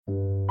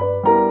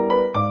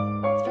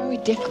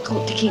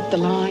difficult to keep the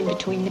line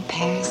between the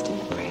past and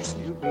the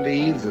present. You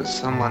believe that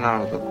someone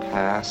out of the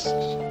past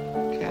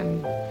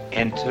can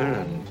enter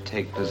and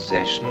take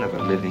possession of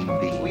a living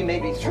being? We may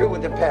be through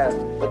with the past,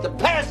 but the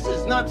past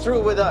is not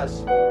through with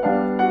us.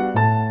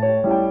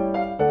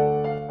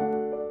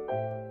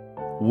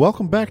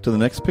 Welcome back to The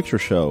Next Picture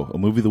Show, a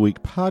Movie of the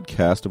Week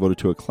podcast devoted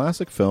to a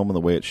classic film and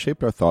the way it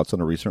shaped our thoughts on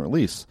a recent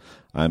release.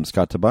 I'm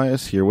Scott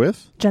Tobias, here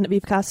with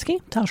Genevieve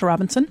Koski, Tasha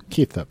Robinson,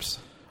 Keith Phipps.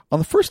 On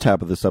the first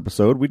half of this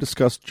episode, we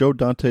discussed Joe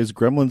Dante's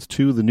Gremlins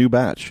 2: The New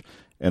Batch,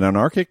 an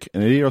anarchic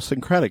and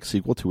idiosyncratic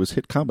sequel to his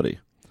hit comedy.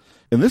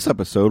 In this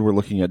episode, we're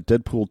looking at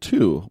Deadpool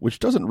 2, which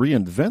doesn't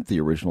reinvent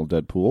the original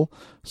Deadpool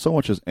so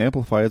much as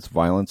amplify its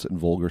violence and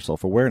vulgar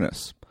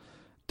self-awareness.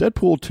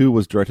 Deadpool 2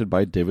 was directed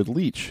by David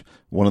Leitch,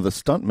 one of the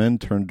stuntmen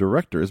turned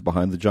directors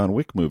behind the John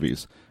Wick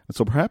movies, and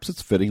so perhaps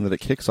it's fitting that it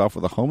kicks off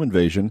with a home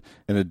invasion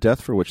and a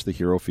death for which the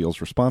hero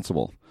feels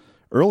responsible.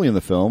 Early in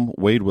the film,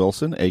 Wade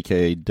Wilson,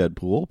 a.k.a.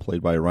 Deadpool,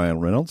 played by Ryan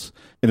Reynolds,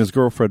 and his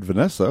girlfriend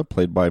Vanessa,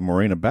 played by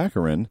Morena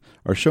Baccarin,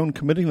 are shown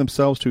committing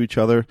themselves to each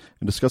other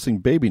and discussing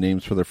baby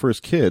names for their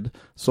first kid,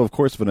 so of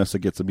course Vanessa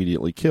gets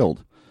immediately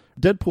killed.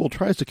 Deadpool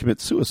tries to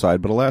commit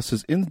suicide, but alas,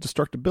 his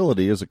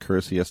indestructibility is a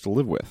curse he has to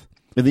live with.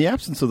 In the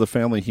absence of the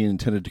family he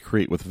intended to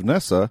create with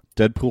Vanessa,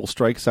 Deadpool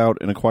strikes out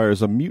and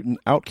acquires a mutant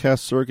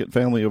outcast surrogate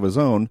family of his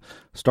own,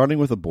 starting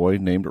with a boy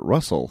named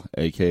Russell,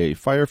 a.k.a.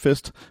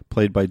 Firefist,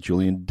 played by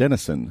Julian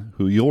Dennison,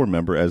 who you'll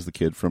remember as the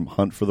kid from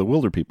Hunt for the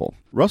Wilderpeople.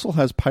 Russell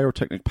has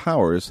pyrotechnic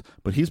powers,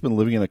 but he's been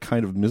living in a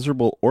kind of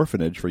miserable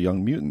orphanage for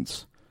young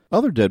mutants.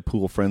 Other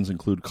Deadpool friends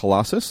include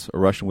Colossus, a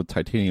Russian with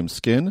titanium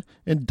skin,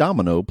 and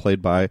Domino,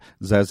 played by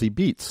Zazie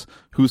Beetz,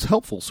 whose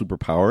helpful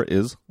superpower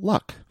is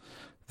luck.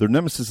 Their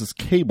nemesis is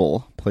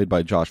Cable, played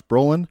by Josh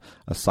Brolin,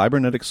 a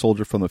cybernetic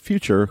soldier from the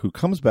future who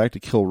comes back to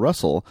kill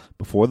Russell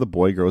before the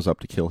boy grows up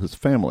to kill his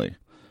family.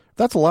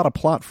 That's a lot of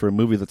plot for a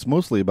movie that's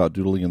mostly about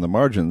doodling in the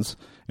margins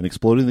and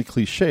exploding the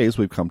cliches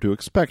we've come to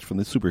expect from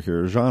the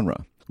superhero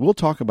genre. We'll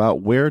talk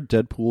about where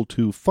Deadpool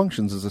 2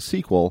 functions as a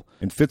sequel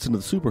and fits into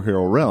the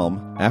superhero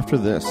realm after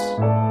this.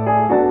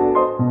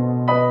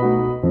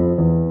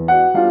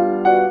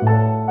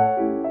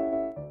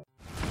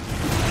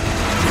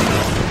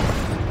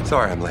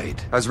 Sorry I'm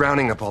late. I was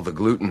rounding up all the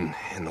gluten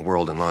in the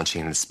world and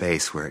launching into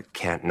space where it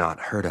can't not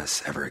hurt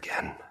us ever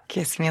again.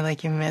 Kiss me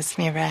like you miss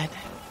me, Red.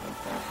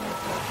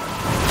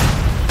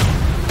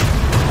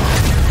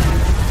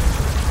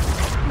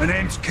 My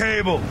name's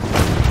Cable.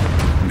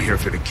 I'm here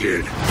for the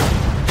kid.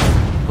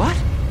 What?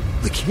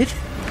 The kid?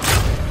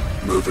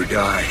 Move or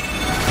die.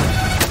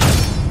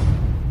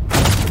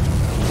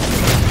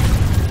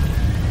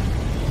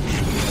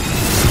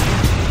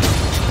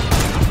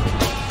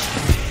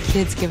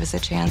 Kids give us a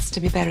chance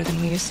to be better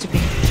than we used to be.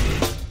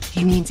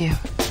 He needs you.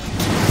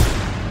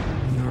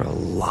 You're a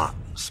lot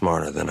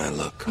smarter than I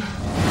look.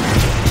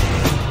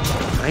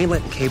 I ain't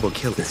letting Cable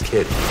kill this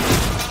kid.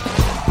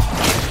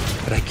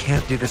 But I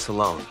can't do this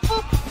alone.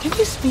 Can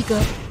you speak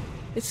up?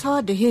 It's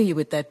hard to hear you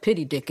with that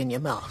pity dick in your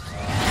mouth.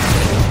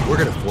 We're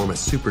gonna form a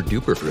super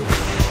duper group.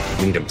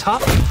 We need them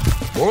tough,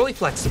 morally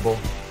flexible,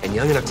 and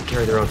young enough to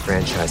carry their own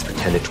franchise for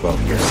 10 to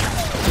 12 years.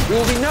 We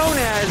will be known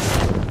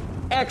as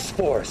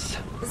X-Force.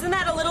 Isn't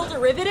that a little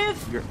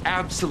derivative? You're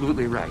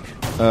absolutely right.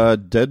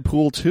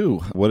 Deadpool 2.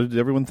 What did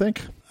everyone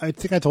think? I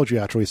think I told you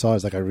after we saw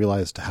it, I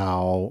realized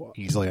how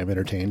easily I'm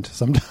entertained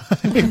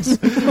sometimes.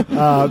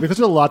 Because there's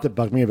a lot that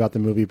bugged me about the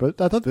movie,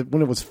 but I thought that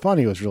when it was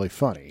funny, it was really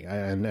funny.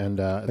 And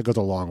that goes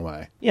a long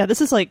way. Yeah,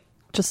 this is like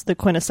just the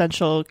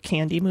quintessential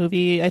candy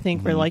movie, I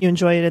think, where like you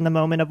enjoy it in the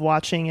moment of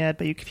watching it,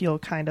 but you feel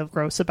kind of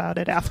gross about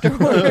it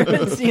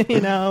afterwards, you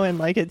know, and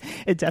like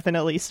it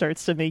definitely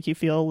starts to make you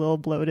feel a little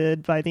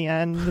bloated by the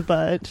end.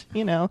 But,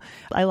 you know,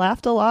 I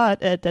laughed a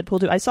lot at Deadpool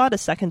 2. I saw it a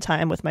second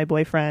time with my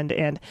boyfriend,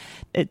 and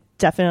it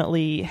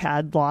definitely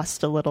had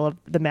lost a little of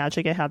the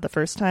magic it had the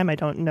first time. I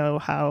don't know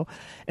how,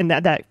 and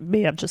that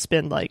may have just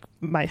been like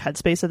my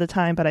headspace at the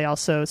time, but I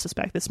also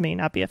suspect this may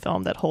not be a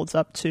film that holds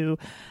up to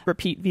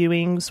repeat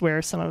viewings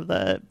where some of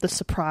the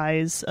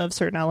surprise of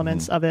certain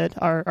elements of it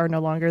are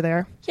no longer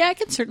there. Yeah, I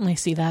can certainly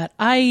see that.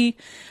 I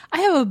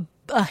have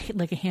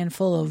a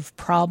handful of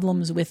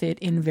problems with it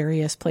in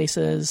various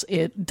places.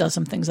 It does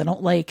some things I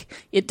don't like.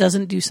 It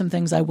doesn't do some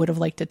things I would have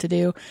liked it to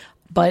do.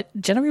 But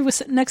Genevieve was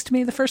sitting next to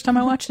me the first time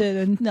I watched it,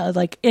 and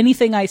like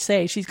anything I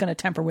say, she's going to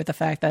temper with the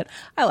fact that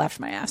I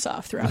laughed my ass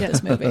off throughout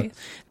this movie.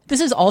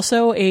 This is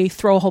also a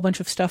throw a whole bunch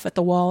of stuff at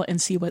the wall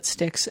and see what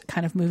sticks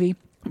kind of movie.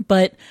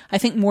 But I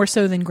think more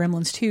so than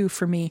Gremlins 2,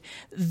 for me,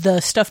 the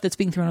stuff that's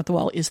being thrown at the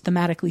wall is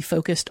thematically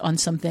focused on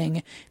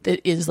something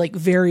that is like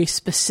very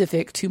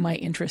specific to my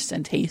interests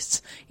and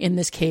tastes. In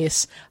this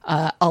case,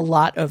 a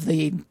lot of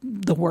the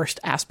worst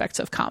aspects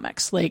of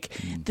comics. Like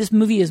this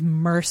movie is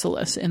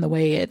merciless in the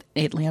way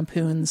it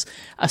lampoons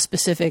a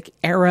specific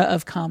era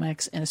of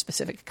comics and a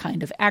specific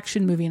kind of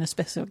action movie and a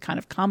specific kind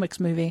of comics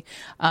movie.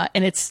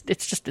 And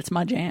it's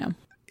my jam.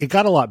 it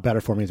got a lot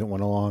better for me as it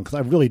went along, because I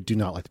really do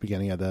not like the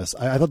beginning of this.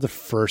 I thought the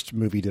first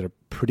movie did a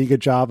pretty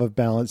good job of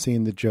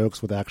balancing the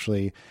jokes with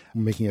actually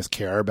making us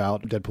care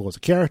about Deadpool as a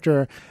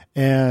character,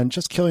 and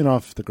just killing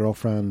off the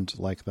girlfriend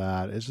like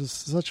that is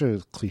just such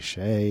a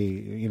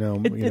cliche,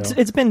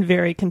 It's been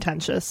very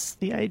contentious,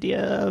 the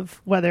idea of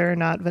whether or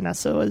not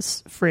Vanessa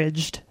was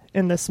fridged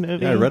in this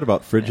movie. Yeah, I read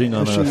about fridging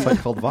on a site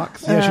called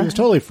Vox. Yeah, she was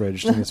totally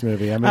fridged in this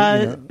movie. I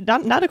mean,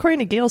 not according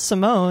to Gail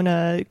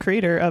Simone,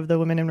 creator of the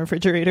women in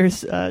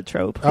refrigerators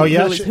trope.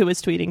 Who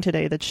was tweeting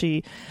today that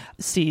she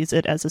sees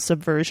it as a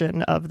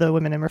subversion of the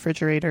women in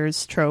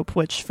refrigerators trope,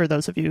 which, for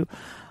those of you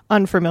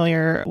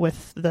unfamiliar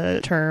with the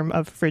term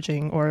of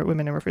fridging or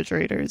women in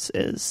refrigerators,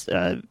 is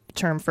a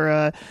term for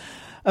a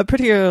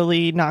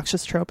particularly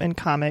noxious trope in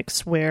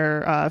comics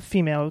where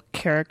female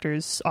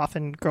characters,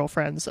 often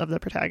girlfriends of the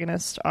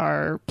protagonist,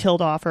 are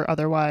killed off or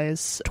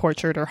otherwise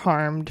tortured or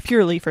harmed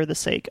purely for the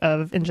sake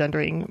of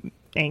engendering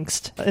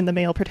angst in the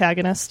male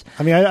protagonist.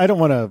 I mean, I don't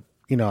want to,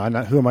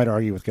 who am I to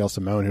argue with Gail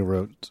Simone, who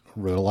wrote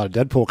a lot of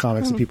Deadpool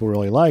comics that people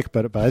really like,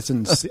 but I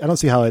don't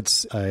see how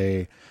it's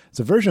a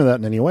version of that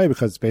in any way,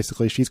 because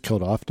basically she's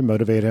killed off to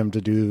motivate him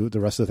to do the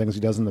rest of the things he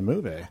does in the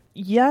movie.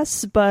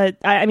 Yes, but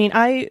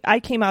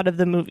I came out of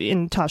the movie,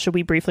 and Tasha,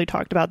 we briefly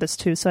talked about this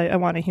too, so I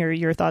want to hear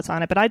your thoughts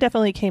on it, but I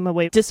definitely came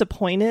away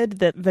disappointed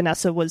that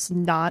Vanessa was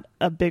not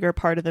a bigger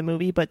part of the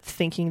movie, but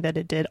thinking that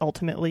it did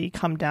ultimately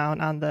come down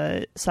on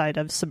the side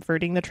of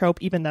subverting the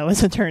trope, even though,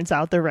 as it turns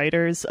out, the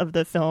writers of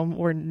the film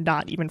were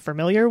not even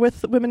familiar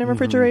with women in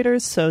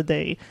refrigerators, so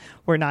they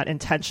were not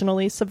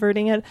intentionally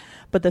subverting it.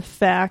 But the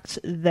fact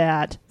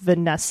that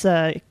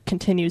Vanessa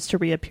continues to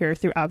reappear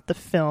throughout the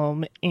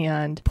film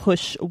and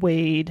push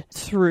Wade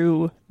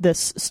through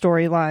this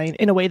storyline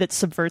in a way that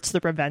subverts the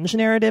revenge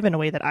narrative in a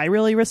way that I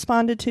really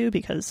responded to,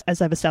 because,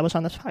 as I've established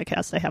on this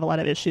podcast, I have a lot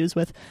of issues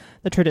with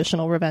the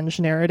traditional revenge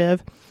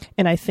narrative.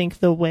 And I think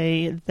the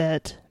way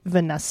that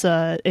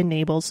Vanessa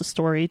enables the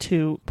story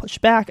to push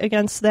back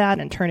against that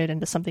and turn it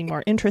into something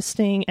more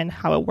interesting, and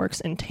how it works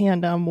in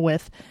tandem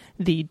with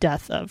the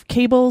death of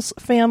Cable's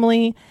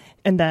family,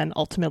 and then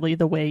ultimately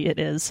the way it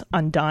is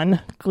undone,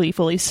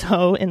 gleefully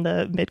so, in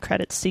the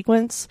mid-credits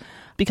sequence.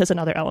 Because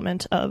another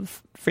element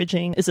of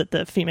fridging is that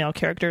the female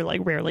character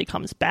rarely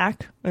comes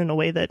back in a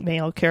way that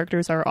male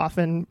characters are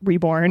often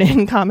reborn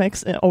in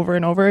comics over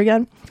and over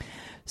again.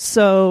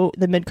 So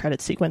the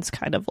mid-credit sequence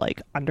kind of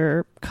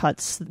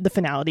undercuts the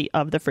finality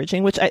of the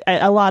fridging, which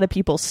a lot of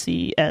people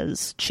see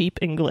as cheap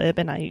and glib,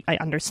 and I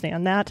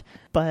understand that.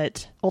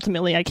 But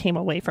ultimately, I came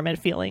away from it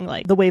feeling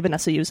like the way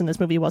Vanessa used in this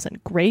movie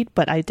wasn't great,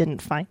 but I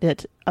didn't find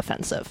it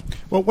offensive.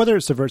 Well, whether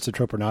it subverts the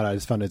trope or not, I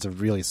just found it's a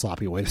really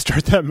sloppy way to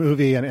start that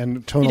movie, and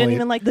tonally. You didn't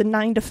even like the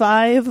 9 to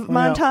 5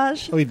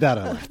 montage? Oh, that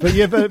I liked. But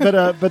yeah,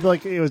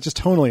 but it was just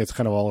tonally, it's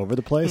kind of all over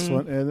the place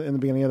in the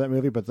beginning of that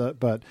movie. But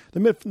the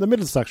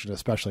middle section,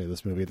 especially of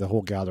this movie, the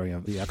whole gathering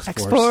of the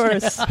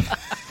X-Force.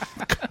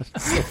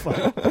 So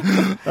fun.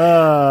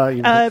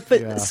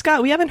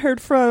 Scott, we haven't heard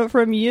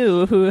from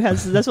you, who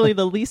has definitely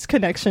the least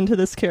connection to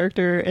this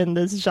character in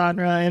this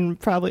genre, and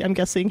probably, I'm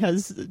guessing,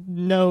 has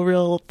no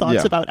real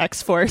thoughts about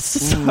X-Force.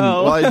 So.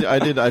 Well, I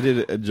did.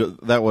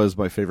 That was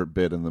my favorite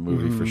bit in the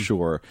movie for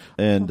sure.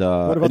 And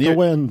what about the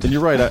wind? And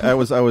you're right. I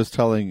was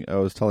telling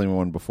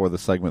everyone before the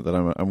segment that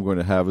I'm going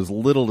to have as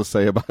little to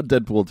say about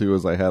Deadpool 2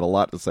 as I had a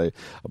lot to say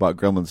about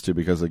Gremlins 2,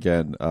 because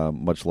again,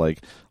 much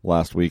like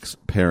last week's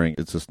pairing,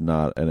 it's just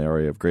not an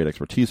area of great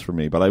expertise for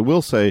me. But I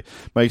will say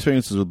my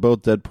experiences with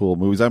both Deadpool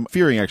movies, I'm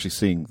fearing actually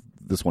seeing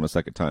this one a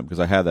second time, because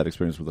I had that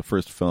experience with the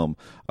first film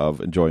of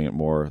enjoying it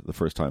more the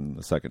first time than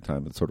the second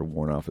time. It's sort of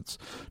worn off its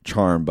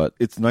charm, but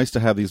it's nice to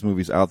have these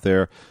movies out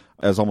there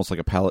as almost like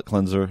a palate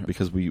cleanser,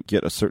 because we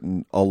get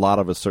a lot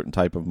of a certain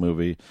type of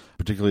movie,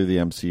 particularly the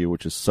MCU,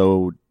 which is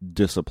so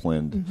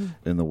disciplined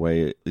in the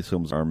way these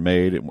films are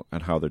made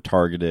and how they're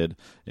targeted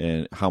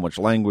and how much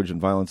language and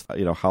violence,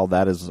 how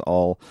that is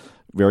all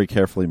very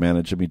carefully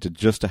managed. I mean,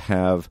 to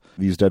have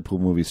these Deadpool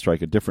movies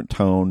strike a different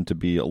tone, to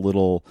be a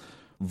little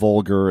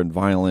vulgar and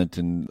violent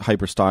and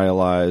hyper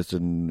stylized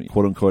and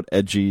quote unquote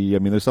edgy. I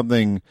mean, there's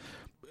something.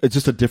 It's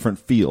just a different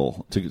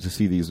feel to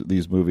see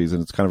these movies,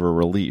 and it's kind of a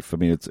relief. I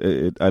mean,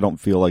 I don't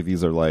feel like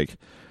these are like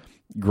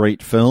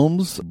great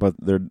films, but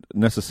they're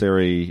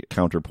necessary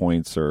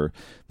counterpoints, or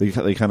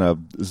they kind of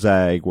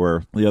zag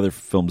where the other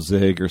films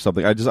zig or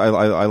something.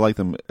 I like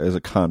them as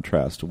a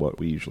contrast to what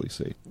we usually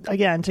see.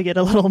 Again, to get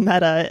a little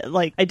meta,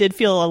 I did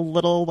feel a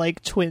little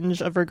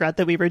twinge of regret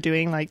that we were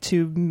doing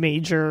two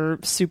major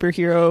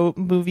superhero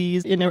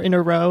movies in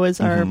a row as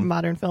our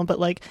modern film, but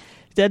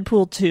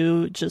Deadpool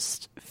 2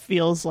 just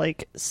feels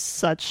like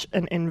such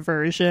an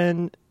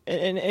inversion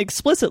and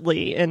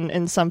explicitly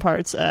in some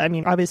parts. I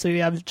mean, obviously we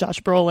have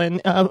Josh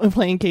Brolin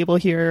playing Cable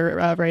here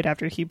right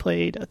after he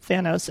played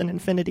Thanos in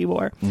Infinity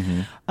War.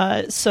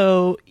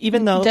 So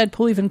even though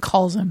Deadpool even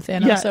calls him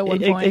Thanos at one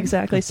point.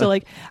 Exactly. So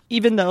like,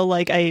 even though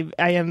like I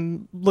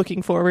am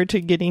looking forward to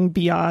getting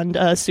beyond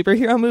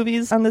superhero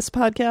movies on this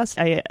podcast,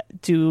 I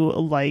do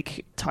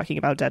like talking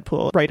about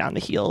Deadpool right on the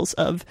heels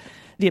of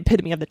the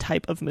epitome of the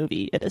type of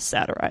movie it is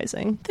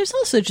satirizing. There's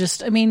also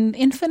just, I mean,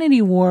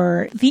 Infinity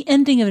War, the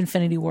ending of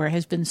Infinity War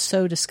has been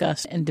so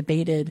discussed and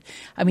debated.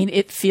 I mean,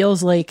 it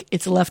feels like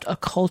it's left a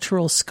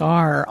cultural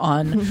scar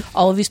on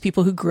all of these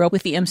people who grew up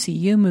with the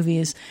MCU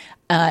movies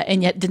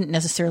and yet didn't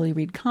necessarily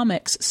read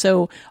comics,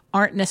 so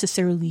aren't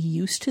necessarily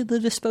used to the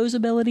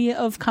disposability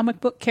of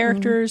comic book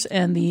characters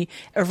and the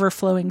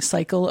ever-flowing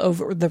cycle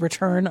of the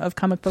return of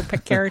comic book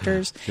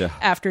characters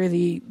after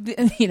the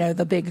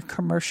big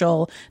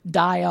commercial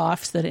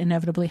die-offs that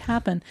inevitably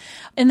happen.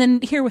 And then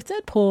here with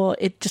Deadpool,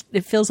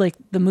 it feels like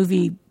the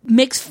movie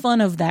makes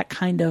fun of that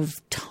kind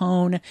of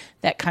tone,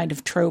 that kind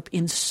of trope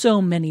in so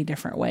many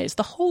different ways.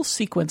 The whole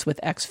sequence with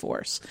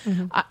X-Force.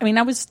 I mean,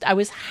 I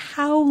was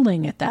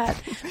howling at that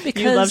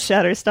because you love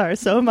Shatterstar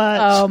so much.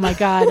 Oh my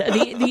God.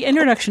 The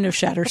introduction of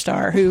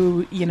Shatterstar,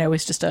 who,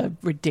 is just a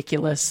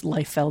ridiculous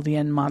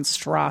Liefeldian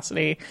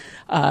monstrosity.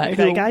 By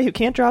a guy who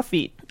can't draw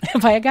feet.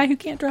 By a guy who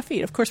can't draw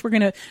feet. Of course, we're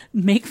going to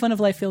make fun of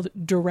Liefeld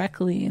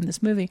directly in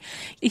this movie.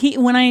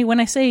 When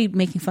I say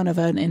making fun of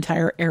an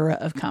entire era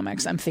of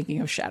comics, I'm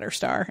thinking of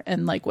Shatterstar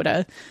and like what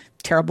a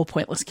terrible,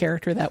 pointless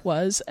character that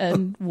was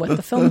and what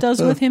the film does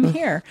with him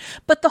here.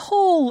 But the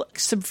whole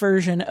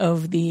subversion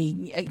of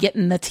the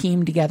getting the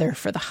team together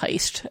for the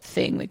heist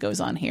thing that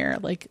goes on here,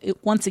 like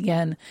it, once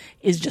again,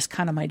 is just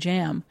kind of my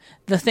jam.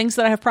 The things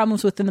that I have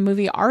problems with in the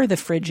movie are the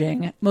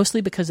fridging,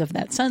 mostly because of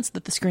that sense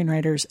that the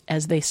screenwriters,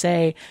 as they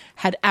say,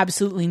 had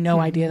absolutely no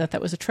idea that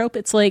that was a trope.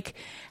 It's like,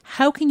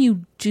 how can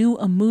you do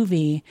a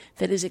movie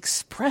that is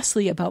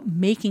expressly about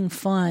making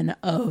fun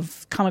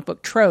of comic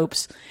book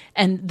tropes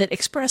and that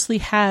expressly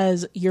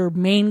has your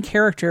main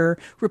character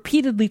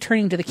repeatedly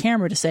turning to the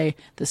camera to say,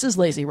 this is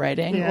lazy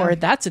writing, or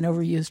that's an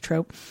overused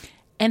trope,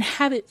 and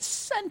have it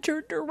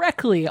centered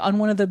directly on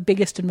one of the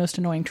biggest and most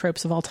annoying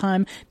tropes of all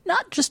time,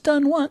 not just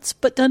done once,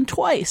 but done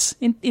twice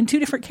in two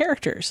different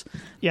characters.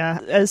 Yeah,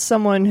 as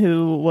someone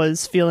who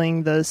was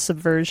feeling the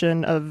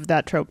subversion of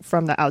that trope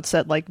from the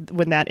outset, like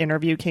when that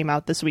interview came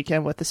out this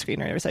weekend with the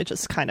screenwriters, I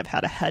just kind of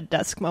had a head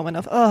desk moment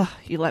of, oh,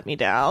 you let me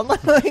down.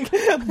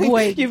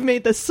 like you've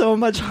made this so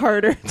much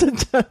harder to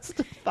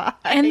justify.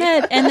 And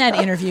that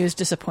interview is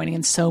disappointing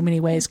in so many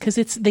ways because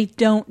they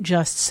don't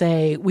just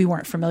say we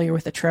weren't familiar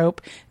with the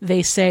trope.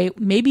 They say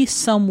maybe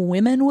some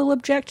women will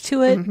object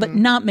to it, but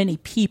not many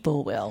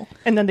people will.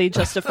 And then they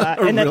justify.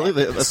 And then, really?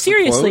 That's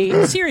seriously,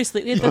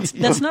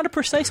 that's not a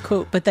precise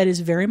quote, but that is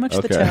very much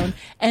the tone.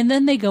 And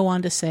then they go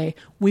on to say,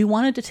 we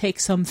wanted to take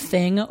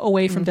something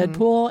away from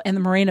Deadpool, and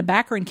the Morena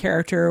Baccarin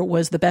character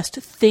was the best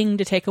thing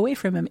to take away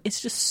from him.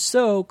 It's just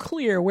so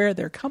clear where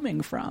they're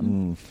coming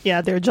from.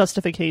 Yeah, their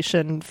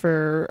justification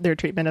for their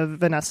treatment of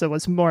Vanessa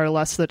was more or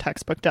less the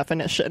textbook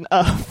definition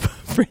of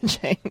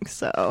fringing.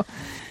 So,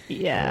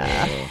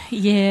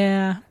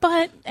 yeah.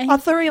 But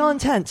authorial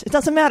intent. It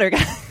doesn't matter,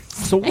 guys.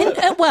 So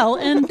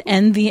what?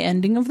 And the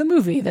ending of the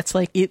movie, that's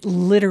like, it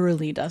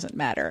literally doesn't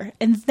matter.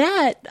 And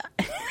that,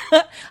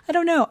 I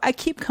don't know, I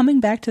keep coming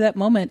back to that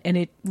moment and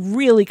it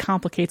really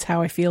complicates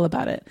how I feel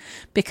about it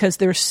because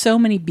there's so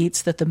many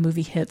beats that the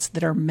movie hits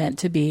that are meant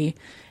to be,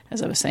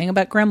 as I was saying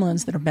about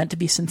Gremlins, that are meant to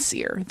be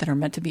sincere, that are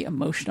meant to be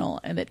emotional,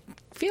 and that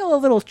feel a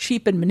little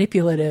cheap and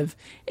manipulative,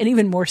 and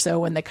even more so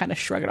when they kind of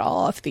shrug it all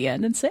off at the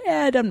end and say,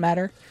 it doesn't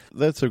matter.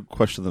 That's a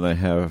question that I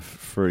have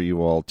for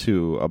you all,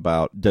 too,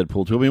 about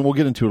Deadpool 2. I mean, we'll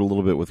get into it a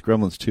little bit with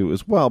Gremlins 2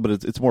 as well, but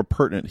it's more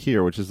pertinent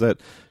here, which is that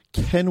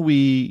can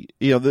we,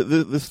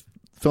 this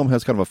film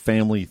has kind of a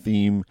family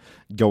theme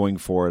going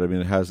for it. I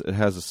mean, it has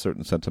a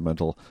certain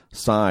sentimental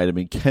side. I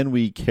mean, can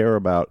we care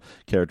about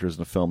characters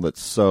in a film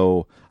that's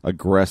so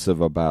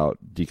aggressive about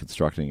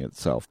deconstructing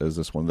itself as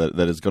this one that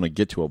is going to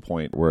get to a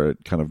point where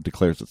it kind of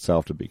declares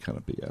itself to be kind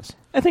of BS?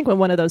 I think when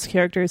one of those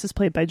characters is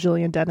played by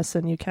Gillian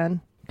Dennison, you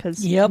can.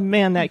 Because,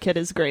 man, that kid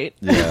is great.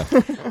 Yeah.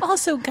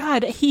 Also,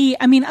 God,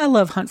 I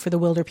love Hunt for the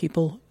Wilder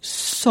People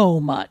so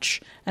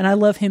much. And I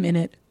love him in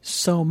it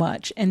so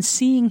much. And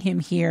seeing him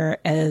here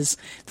as,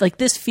 like,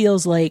 this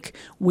feels like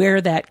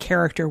where that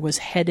character was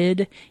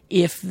headed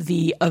if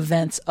the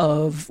events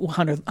of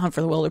Hunt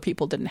for the Wilder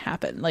People didn't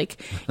happen.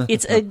 Like,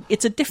 it's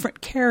a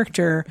different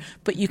character,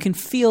 but you can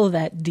feel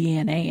that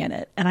DNA in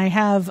it. And I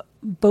have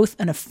both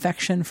an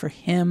affection for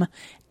him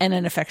and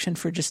an affection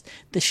for just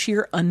the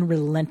sheer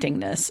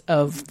unrelentingness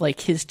of like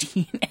his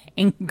teen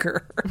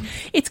anger.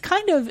 It's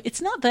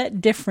not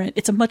that different.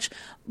 It's a much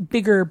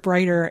bigger,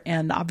 brighter,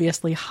 and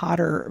obviously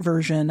hotter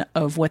version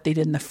of what they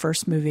did in the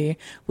first movie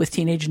with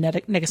teenage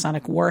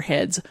Negasonic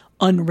warheads,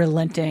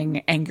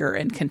 unrelenting anger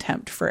and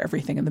contempt for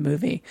everything in the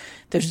movie.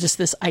 There's just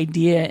this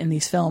idea in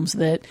these films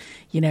that,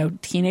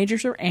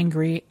 teenagers are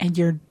angry and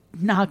you're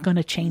not going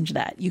to change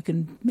that. You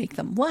can make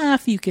them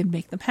laugh, you can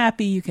make them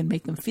happy, you can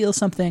make them feel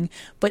something,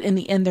 but in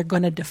the end they're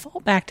going to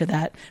default back to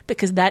that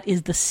because that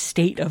is the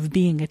state of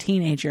being a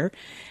teenager.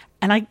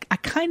 And I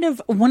kind of,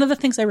 one of the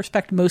things I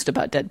respect most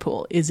about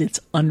Deadpool is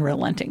its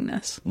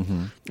unrelentingness.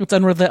 Mm-hmm. It's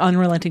the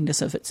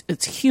unrelentingness of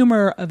its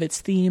humor, of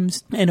its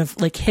themes, and of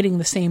like hitting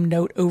the same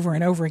note over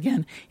and over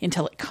again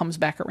until it comes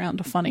back around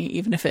to funny,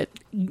 even if it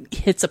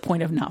hits a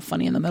point of not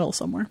funny in the middle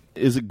somewhere.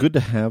 Is it good to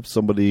have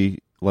somebody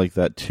like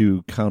that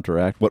to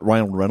counteract what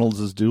Ryan Reynolds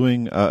is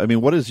doing? I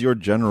mean, what is your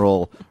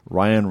general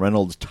Ryan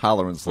Reynolds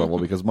tolerance level?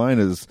 Because mine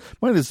is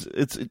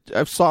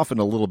I've softened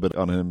a little bit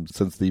on him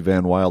since the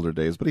Van Wilder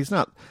days, but he's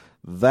not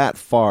that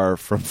far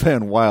from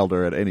Van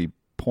Wilder at any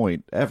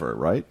point ever,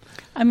 right?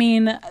 I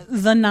mean,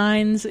 The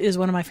Nines is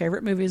one of my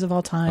favorite movies of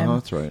all time. Oh,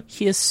 that's right.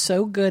 He is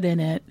so good in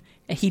it.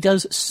 He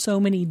does so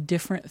many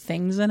different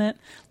things in it.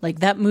 Like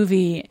that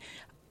movie,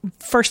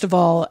 first of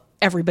all,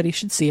 everybody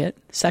should see it.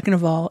 Second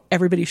of all,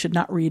 everybody should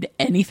not read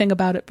anything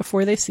about it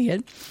before they see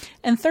it.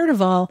 And third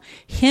of all,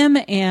 him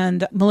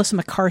and Melissa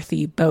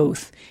McCarthy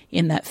both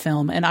in that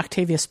film, and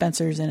Octavia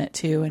Spencer's in it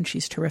too, and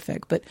she's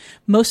terrific. But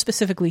most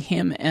specifically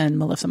him and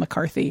Melissa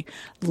McCarthy,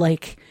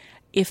 like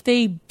if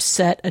they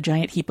set a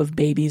giant heap of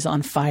babies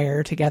on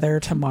fire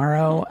together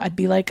tomorrow, I'd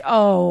be like,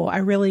 oh, I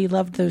really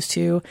loved those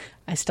two.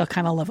 I still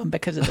kind of love them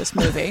because of this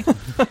movie.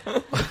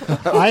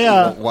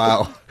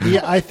 Wow.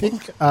 Yeah, I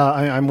think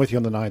I'm with you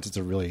on The Nines. It's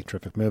a really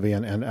terrific movie.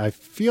 And I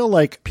feel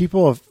like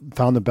people have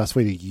found the best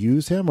way to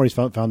use him, or he's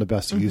found the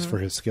best use for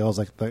his skills,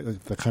 like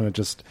the kind of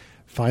just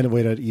find a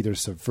way to either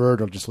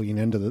subvert or just lean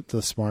into the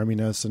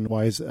smarminess and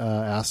wise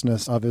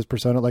assness of his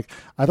persona. Like,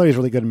 I thought he was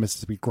really good in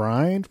Mississippi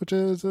Grind, which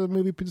is a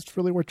movie that's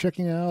really worth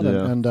checking out.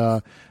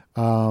 Yeah.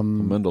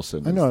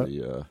 Mendelsohn is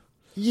the...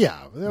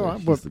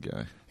 he's the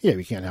guy. Yeah,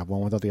 we can't have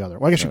one without the other.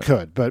 Well, I guess you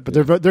could, but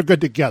they're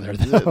good together.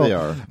 They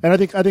are, and I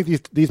think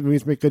these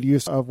movies make good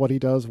use of what he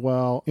does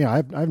well. Yeah, I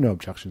have no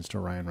objections to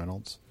Ryan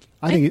Reynolds.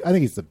 I think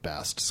he's the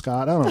best.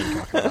 Scott, I don't know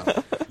what you're talking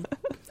about.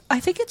 I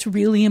think it's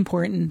really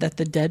important that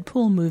the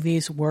Deadpool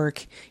movies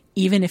work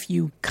even if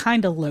you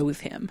kind of loathe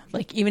him.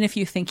 Like, even if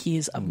you think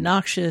he's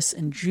obnoxious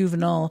and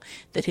juvenile,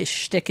 that his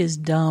shtick is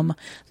dumb.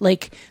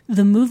 Like,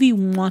 the movie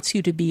wants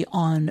you to be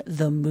on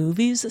the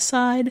movie's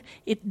side.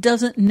 It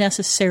doesn't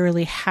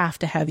necessarily have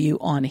to have you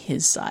on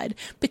his side,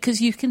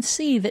 because you can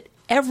see that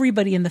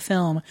everybody in the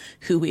film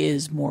who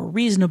is more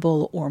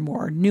reasonable or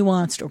more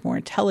nuanced or more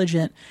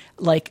intelligent,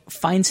 like,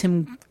 finds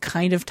him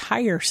kind of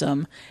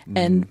tiresome.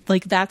 And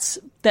like that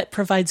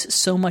provides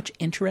so much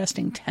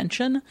interesting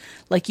tension.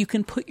 Like, you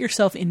can put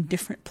yourself in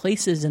different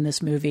places in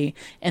this movie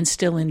and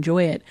still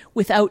enjoy it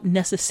without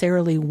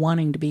necessarily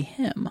wanting to be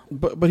him.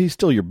 But he's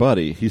still your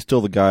buddy. He's still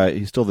the guy.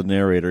 He's still the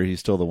narrator. He's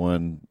still the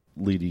one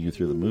leading you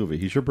through the movie.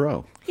 He's your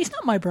bro. He's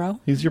not my bro.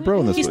 He's your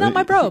bro in this He's movie. not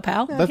my bro,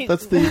 pal. Isn't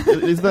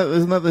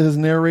that his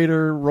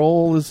narrator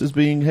role is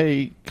being,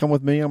 hey, come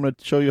with me, I'm going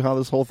to show you how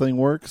this whole thing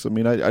works? I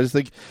mean, I just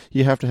think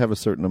you have to have a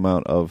certain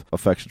amount of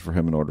affection for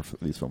him in order for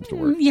these films to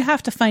work. You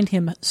have to find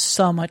him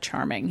somewhat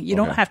charming. You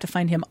don't have to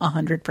find him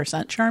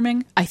 100%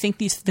 charming. I think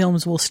these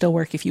films will still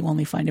work if you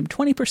only find him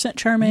 20%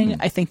 charming.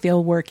 I think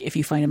they'll work if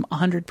you find him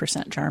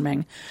 100%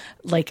 charming.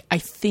 Like, I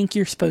think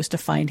you're supposed to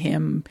find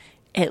him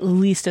at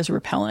least as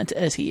repellent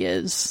as he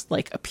is,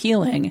 like,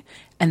 appealing,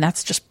 and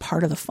that's just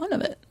part of the fun of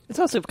it. It's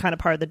also kind of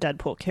part of the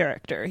Deadpool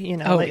character, you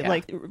know.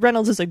 Like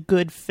Reynolds is a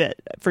good fit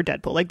for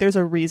Deadpool. Like, there's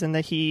a reason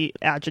that he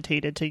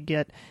agitated to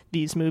get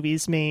these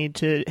movies made,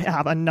 to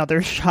have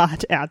another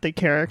shot at the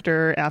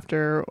character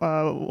after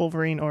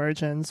Wolverine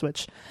Origins,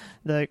 which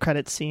the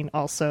credits scene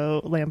also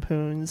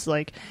lampoons.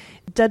 Like,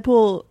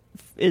 Deadpool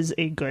is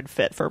a good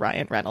fit for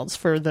Ryan Reynolds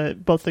for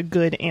both the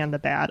good and the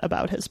bad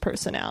about his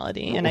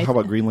personality. And how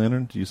about Green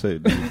Lantern? Was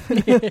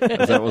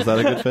that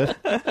a good fit?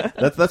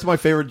 That's my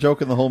favorite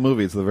joke in the whole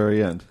movie. It's the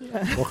very end.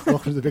 Yeah.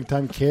 Welcome to the Big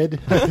Time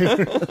Kid.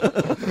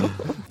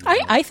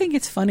 I think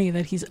it's funny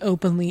that he's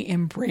openly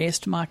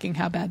embraced mocking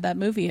how bad that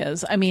movie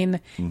is. I mean,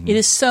 it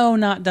is so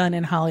not done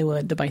in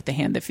Hollywood to bite the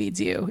hand that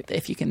feeds you,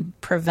 if you can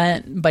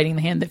prevent biting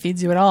the hand that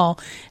feeds you at all.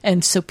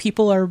 And so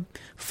people are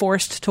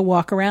forced to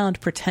walk around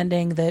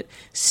pretending that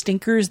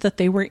stinkers that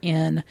they were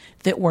in,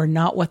 that were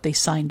not what they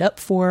signed up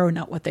for or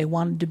not what they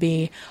wanted to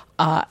be,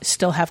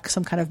 still have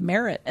some kind of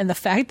merit. And the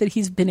fact that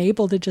he's been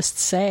able to just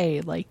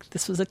say, like,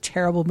 this was a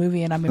terrible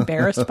movie and I'm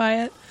embarrassed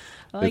by it.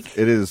 Like,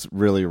 it is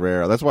really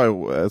rare. That's why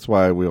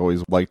we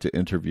always like to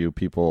interview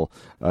people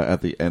at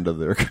the end of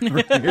their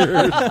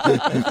careers,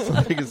 so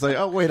they can say,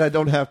 "Oh, wait, I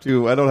don't have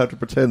to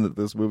pretend that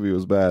this movie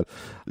was bad."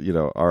 You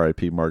know,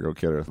 R.I.P. Margot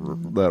Kidder.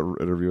 That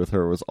interview with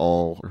her was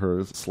all her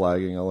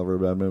slagging all over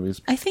bad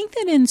movies. I think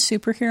that in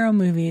superhero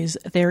movies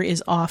there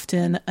is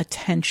often a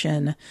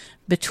tension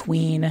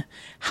between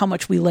how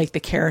much we like the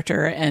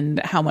character and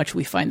how much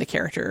we find the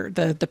character,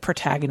 the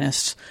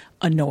protagonist,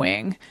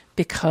 annoying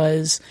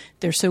because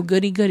they're so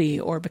goody-goody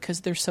or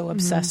because they're so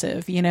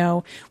obsessive. You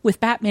know, with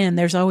Batman,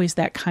 there's always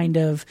that kind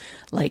of,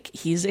 like,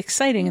 he's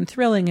exciting and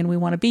thrilling and we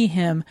want to be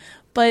him,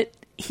 but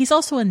he's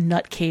also a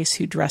nutcase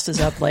who dresses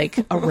up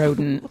like a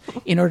rodent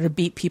in order to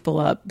beat people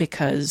up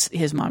because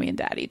his mommy and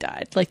daddy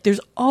died. Like, there's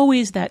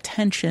always that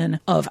tension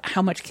of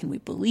how much can we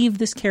believe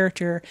this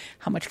character?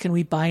 How much can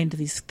we buy into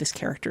this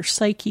character's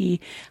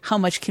psyche? How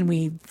much can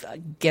we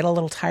get a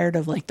little tired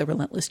of like the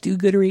relentless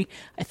do-goodery?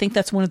 I think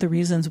that's one of the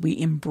reasons we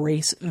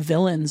embrace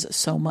villains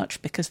so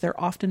much, because they're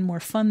often more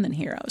fun than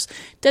heroes.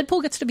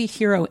 Deadpool gets to be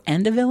hero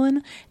and a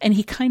villain, and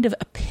he kind of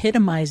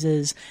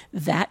epitomizes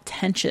that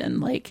tension.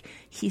 Like,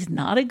 he's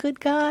not a good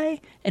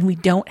guy, and we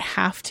don't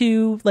have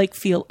to like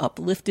feel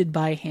uplifted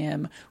by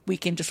him. We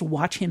can just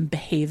watch him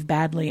behave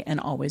badly and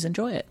always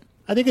enjoy it.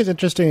 I think it's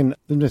interesting,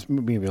 and this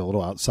may be a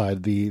little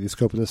outside the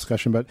scope of the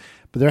discussion, but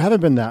there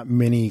haven't been that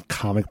many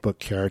comic book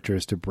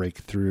characters to break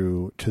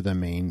through to the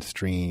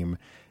mainstream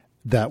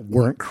that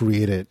weren't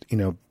created,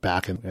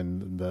 back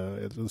in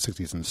the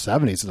 60s and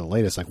 70s, the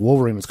latest. Like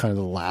Wolverine was kind of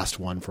the last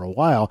one for a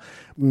while,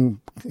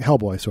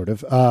 Hellboy sort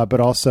of, but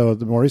also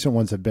the more recent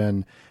ones have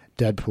been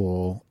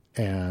Deadpool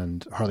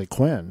and Harley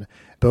Quinn,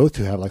 both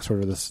who have like sort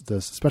of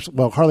this special,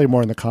 well, Harley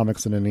more in the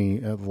comics than any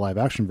live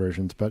action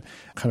versions, but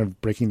kind of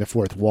breaking the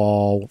fourth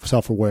wall,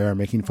 self-aware,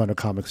 making fun of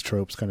comics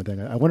tropes kind of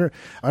thing. I wonder,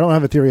 I don't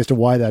have a theory as to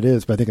why that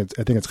is, but I think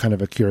it's kind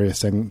of a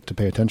curious thing to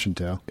pay attention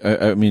to.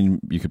 I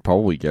mean, you could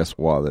probably guess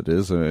why that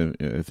is.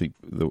 I think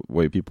the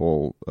way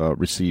people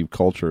receive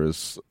culture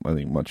is, I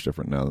think, much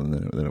different now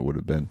than it would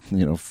have been,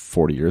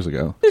 40 years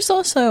ago. There's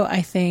also,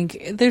 I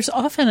think, there's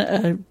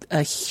often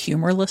a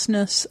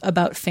humorlessness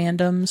about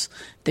fandoms.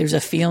 There's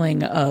a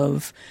feeling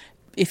of,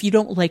 if you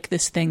don't like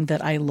this thing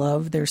that I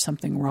love, there's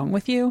something wrong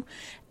with you.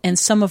 And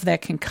some of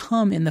that can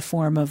come in the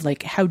form of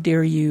like, how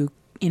dare you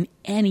in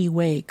any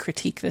way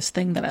critique this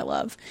thing that I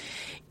love?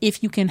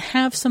 If you can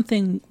have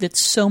something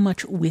that's so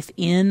much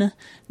within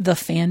the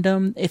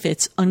fandom, if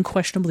it's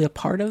unquestionably a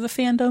part of the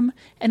fandom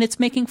and it's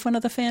making fun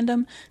of the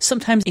fandom,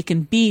 sometimes it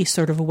can be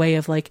sort of a way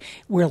of like,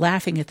 we're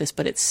laughing at this,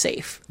 but it's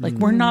safe. Like,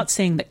 we're not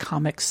saying that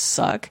comics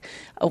suck.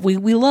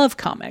 We love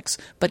comics,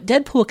 but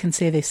Deadpool can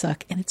say they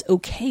suck, and it's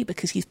okay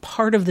because he's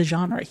part of the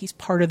genre. He's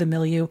part of the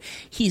milieu.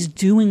 He's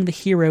doing the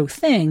hero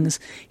things.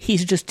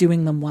 He's just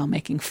doing them while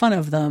making fun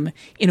of them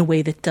in a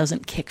way that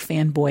doesn't kick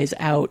fanboys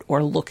out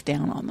or look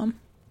down on them.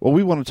 Well,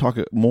 we want to talk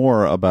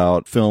more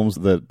about films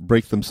that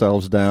break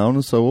themselves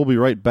down, so we'll be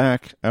right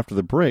back after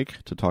the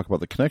break to talk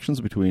about the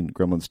connections between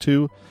Gremlins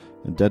 2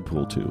 and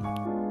Deadpool 2.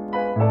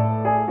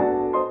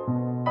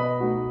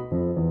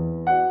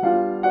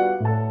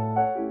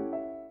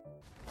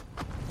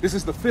 This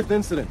is the 5th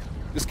incident.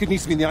 This kid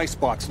needs to be in the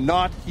icebox,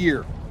 not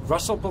here.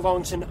 Russell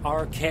belongs in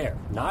our care,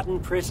 not in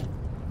prison.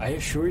 I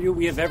assure you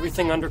we have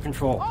everything under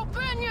control.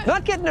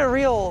 Not getting a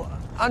real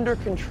under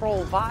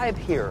control vibe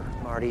here,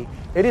 Marty.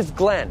 It is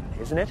Glenn,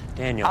 isn't it?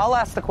 Daniel. I'll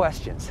ask the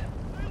questions.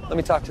 Let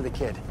me talk to the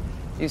kid.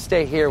 You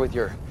stay here with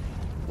your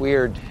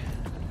weird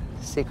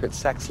secret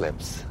sex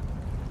lips.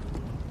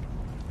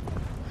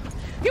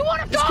 You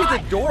want to die? This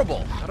kid's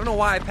adorable. I don't know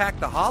why I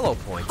packed the hollow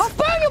points. I'll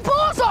burn your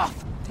balls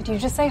off! Did you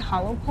just say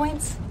hollow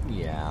points?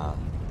 Yeah.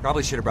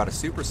 Probably should have brought a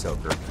super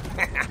soaker.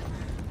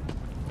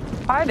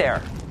 Hi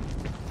there.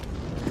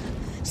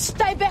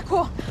 Stay back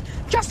or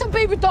Justin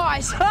Bieber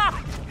dies.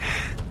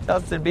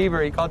 Justin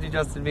Bieber. He called you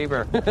Justin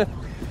Bieber.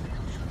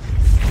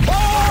 Oh,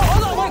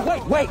 hold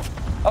on. Wait.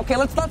 Okay,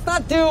 let's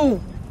not do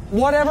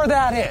whatever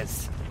that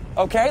is.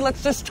 Okay,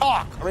 let's just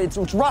talk. I mean, it's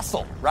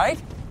Russell,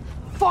 right?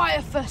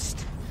 Fire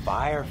Fist.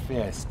 Fire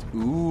Fist.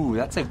 Ooh,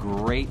 that's a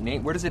great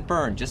name. Where does it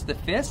burn? Just the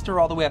fist or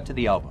all the way up to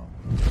the elbow?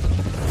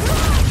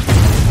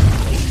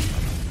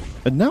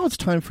 And now it's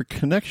time for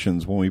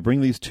connections, when we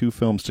bring these two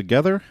films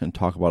together and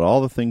talk about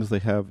all the things they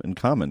have in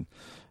common.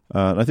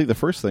 And I think the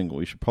first thing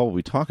we should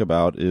probably talk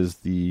about is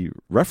the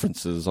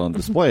references on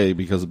display,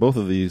 because both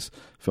of these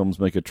films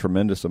make a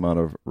tremendous amount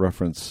of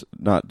reference,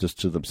 not just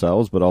to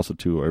themselves, but also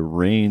to a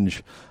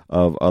range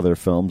of other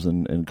films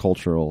and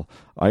cultural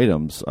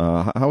items.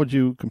 How would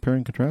you compare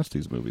and contrast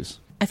these movies?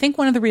 I think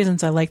one of the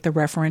reasons I like the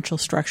referential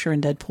structure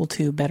in Deadpool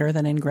 2 better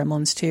than in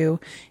Gremlins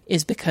 2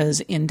 is because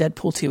in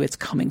Deadpool 2 it's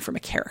coming from a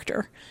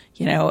character.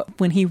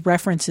 When he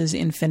references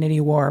Infinity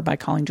War by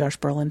calling Josh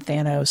Brolin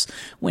Thanos,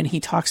 when he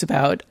talks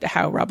about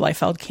how Rob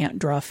Liefeld can't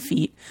draw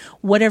feet,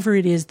 whatever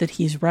it is that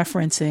he's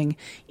referencing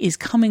is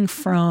coming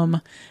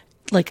from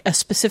like a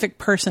specific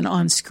person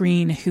on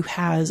screen who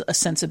has a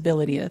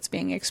sensibility that's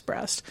being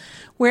expressed.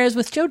 Whereas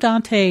with Joe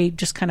Dante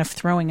just kind of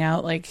throwing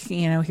out like,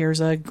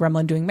 here's a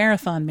gremlin doing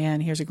Marathon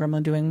Man, here's a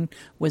gremlin doing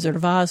Wizard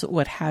of Oz,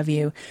 what have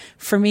you.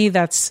 For me,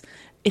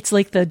 it's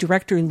like the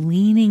director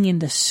leaning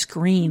into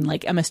screen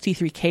like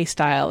MST3K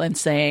style and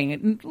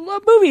saying,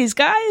 love movies,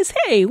 guys,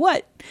 hey,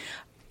 what?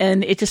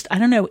 And it just, I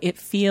don't know, it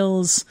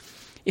feels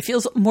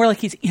more like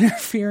he's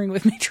interfering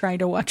with me trying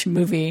to watch a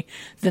movie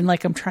than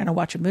like I'm trying to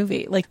watch a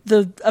movie. Like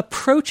the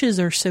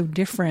approaches are so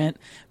different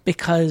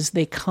because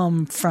they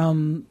come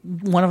from,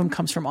 one of them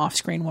comes from off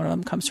screen, one of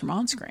them comes from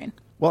on screen.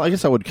 Well, I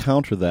guess I would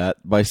counter that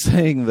by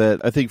saying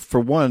that I think, for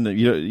one,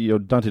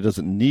 Dante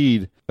doesn't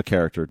need a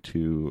character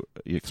to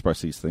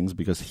express these things,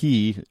 because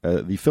he,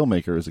 the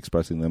filmmaker, is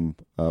expressing them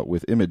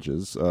with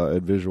images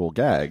and visual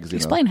gags.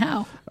 Explain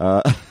how.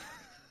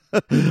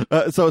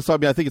 So I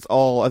mean, I think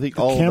all the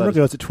camera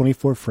goes at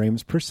 24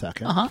 frames per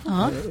second.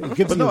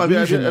 But no, I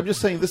mean, I'm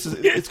just saying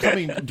it's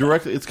coming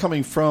directly. It's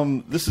coming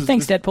from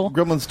Thanks, Deadpool.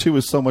 Gremlins 2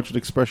 is so much an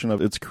expression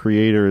of its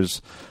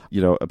creators,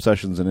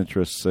 obsessions and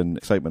interests and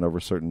excitement over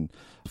certain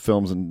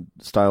films and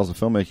styles of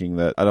filmmaking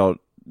that I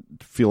don't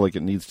feel like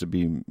it needs to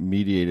be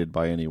mediated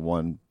by any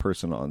one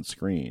person on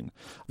screen.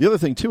 The other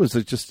thing too is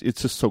it's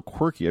just so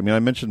quirky. I mean, I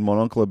mentioned Mon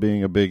Oncle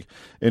being a big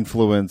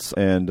influence,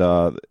 and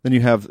then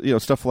you have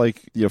stuff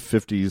like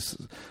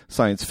 50s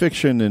science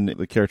fiction and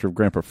the character of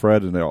Grandpa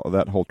Fred and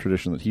that whole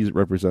tradition that he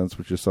represents,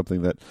 which is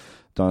something that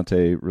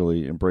Dante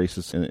really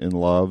embraces and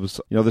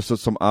loves.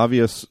 There's some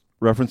obvious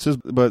references,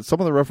 but some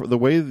of the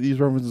way these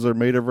references are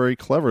made are very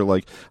clever.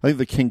 Like, I think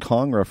the King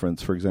Kong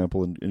reference, for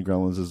example, in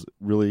Gremlins is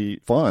really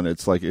fun.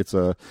 It's like it's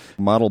a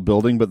model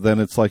building, but then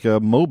it's like a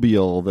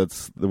mobile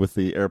that's with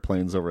the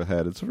airplanes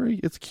overhead.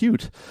 It's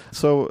cute.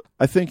 So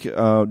I think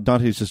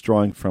Dante's just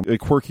drawing from a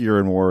quirkier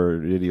and more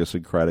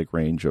idiosyncratic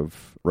range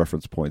of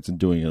reference points and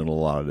doing it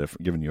in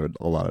giving you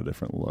a lot of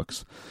different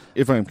looks.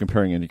 If I'm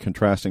comparing any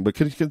contrasting, but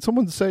can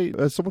someone say,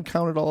 has someone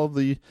counted all of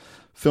the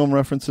film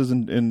references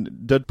in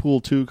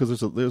Deadpool 2?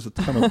 Because there's a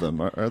ton of them.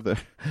 Aren't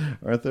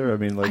there? I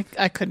mean, like,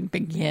 I couldn't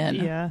begin.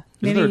 Yeah.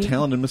 Isn't there a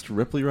Talented Mr.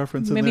 Ripley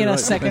reference in there? Maybe in a right?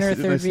 second or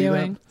third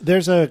viewing.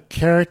 There's a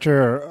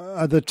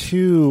character, the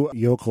two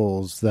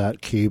yokels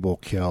that Cable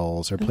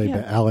kills are played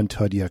by Alan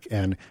Tudyk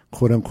and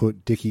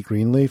quote-unquote Dickie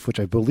Greenleaf, which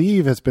I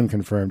believe has been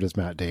confirmed as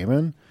Matt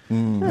Damon.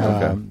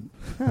 Okay.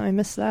 I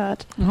missed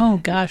that. Oh,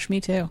 gosh,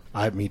 me too.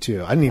 Me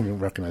too. I didn't even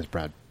recognize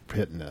Brad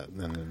Pitt in that.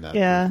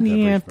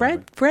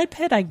 Brad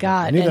Pitt I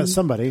got. I knew that's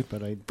somebody,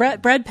 but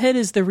Brad Pitt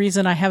is the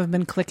reason I haven't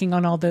been clicking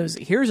on all those,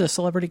 here's a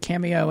celebrity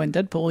cameo in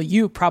Deadpool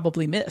you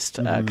probably missed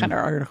kind of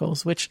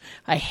articles, which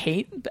I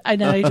hate. I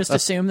know, I just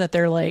assume that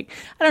they're like,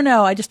 I don't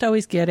know, I just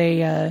always get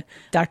a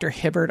Dr.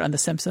 Hibbert on The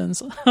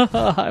Simpsons.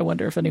 I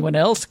wonder if anyone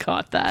else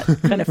caught that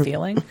kind of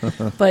feeling.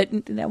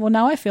 But,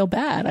 now I feel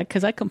bad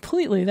because that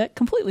completely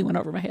went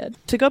over my head.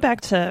 To go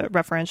back to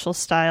referential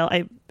style,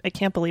 I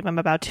can't believe I'm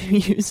about to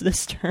use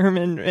this term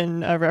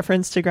in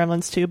reference to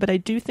Gremlins 2, but I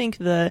do think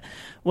the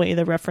way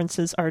the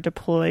references are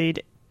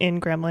deployed in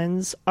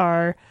Gremlins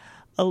are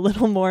a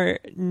little more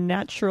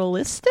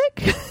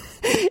naturalistic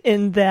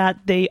in that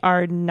they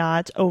are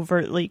not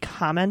overtly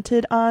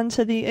commented on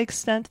to the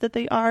extent that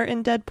they are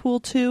in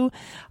Deadpool 2.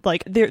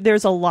 Like,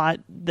 there's a lot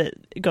that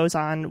goes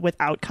on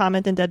without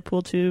comment in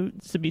Deadpool 2,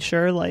 to be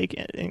sure, like,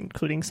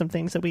 including some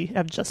things that we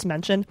have just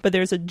mentioned. But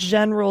there's a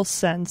general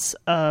sense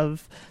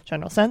of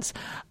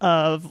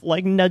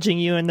like nudging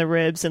you in the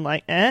ribs and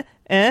like,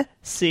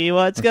 see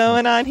what's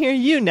going on here?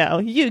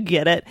 You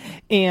get it.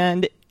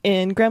 And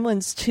in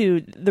Gremlins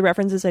 2, the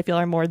references I feel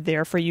are more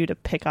there for you to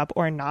pick up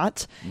or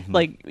not. Mm-hmm.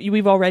 Like,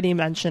 we've already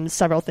mentioned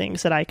several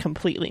things that I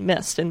completely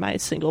missed in my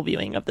single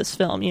viewing of this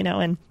film,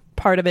 and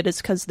part of it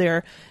is because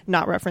they're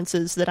not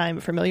references that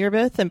I'm familiar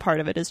with, and part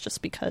of it is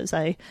just because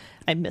I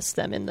missed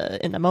them in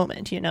the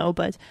moment,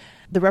 But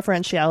the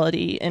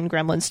referentiality in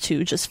Gremlins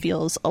 2 just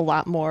feels a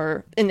lot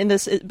more, and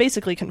this it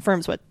basically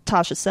confirms what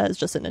Tasha says,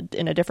 just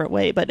in a different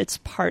way, but it's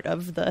part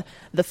of the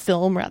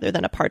film rather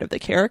than a part of the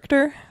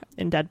character.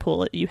 In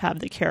Deadpool, you have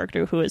the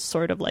character who is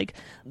sort of like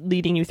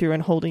leading you through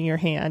and holding your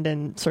hand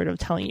and sort of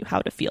telling you how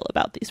to feel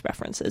about these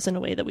references in a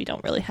way that we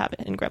don't really have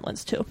it in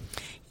Gremlins 2.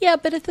 Yeah,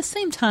 but at the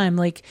same time,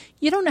 like,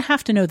 you don't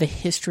have to know the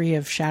history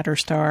of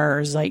Shatterstar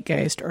or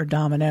Zeitgeist or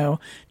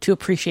Domino to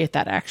appreciate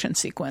that action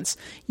sequence.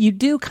 You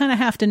do kind of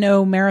have to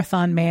know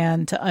Marathon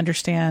Man to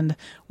understand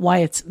why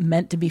it's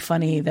meant to be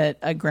funny that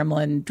a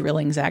gremlin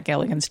drilling Zach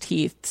Galligan's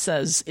teeth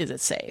says, "Is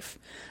it safe?"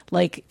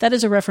 Like, that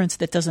is a reference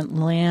that doesn't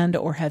land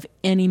or have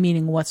any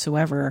meaning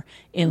whatsoever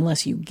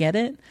unless you get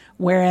it.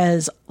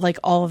 Whereas, like,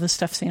 all of the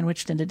stuff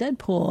sandwiched into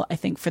Deadpool, I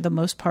think for the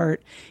most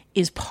part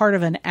is part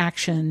of an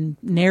action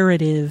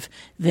narrative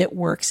that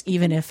works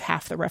even if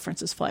half the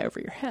references fly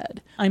over your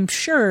head. I'm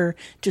sure,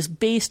 just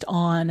based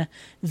on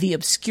the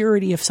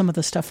obscurity of some of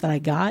the stuff that I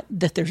got,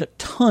 that there's a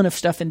ton of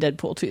stuff in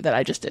Deadpool 2 that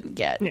I just didn't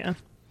get. Yeah.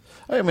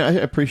 I mean, I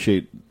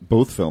appreciate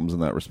both films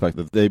in that respect.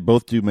 That they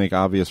both do make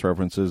obvious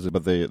references,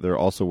 but they're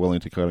also willing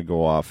to kind of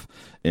go off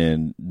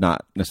and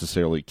not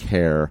necessarily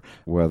care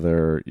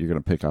whether you're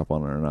going to pick up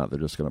on it or not. They're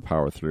just going to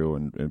power through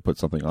and put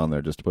something on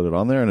there just to put it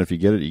on there. And if you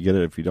get it, you get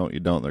it. If you don't, you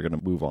don't. They're going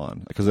to move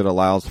on because it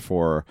allows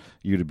for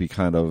you to be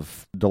kind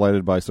of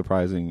delighted by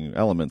surprising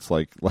elements.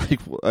 Like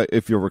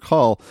if you'll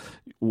recall,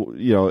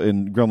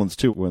 in Gremlins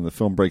 2, when the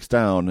film breaks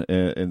down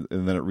and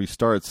then it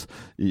restarts,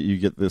 you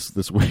get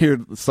this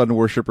weird Sun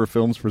Worshipper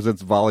Films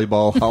presents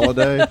Volleyball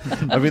Holiday.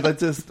 I mean,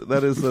 that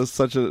is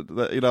such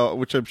a,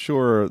 which I'm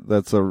sure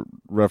that's a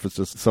reference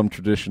to some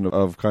tradition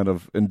of kind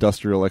of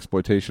industrial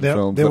exploitation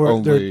films. There were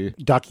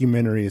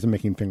documentaries, I'm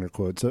making finger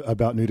quotes,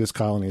 about nudist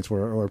colonies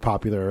were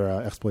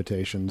popular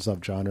exploitation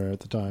subgenre at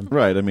the time.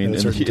 Right. I mean,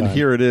 and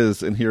here it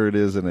is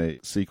in a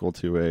sequel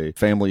to a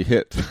family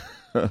hit.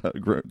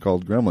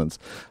 called Gremlins.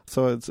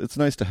 So it's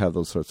nice to have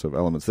those sorts of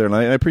elements there, and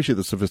I appreciate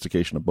the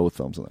sophistication of both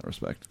films in that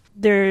respect.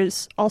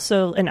 There's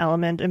also an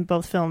element in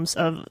both films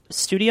of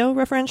studio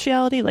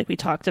referentiality, like we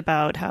talked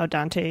about how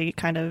Dante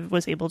kind of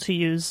was able to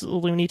use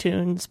Looney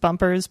Tunes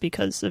bumpers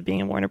because of being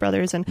in Warner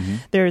Brothers, and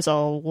there's a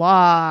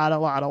lot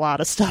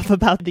of stuff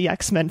about the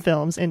X-Men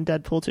films in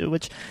Deadpool 2,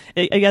 which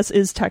I guess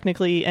is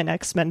technically an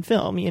X-Men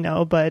film,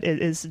 but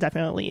it is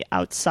definitely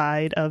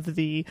outside of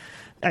the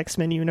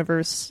X-Men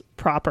universe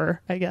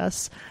proper, I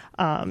guess.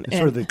 It's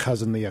sort of the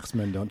cousin the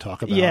X-Men don't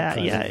talk about.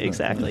 Yeah,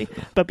 exactly.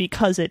 But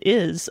because it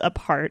is a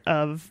part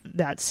of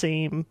that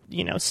same,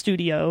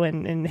 studio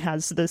and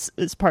has this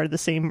as part of the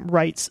same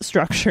rights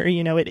structure,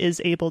 it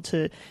is able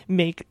to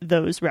make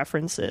those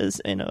references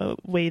in a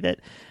way that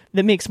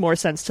makes more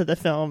sense to the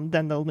film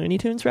than the Looney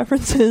Tunes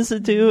references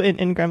do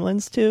in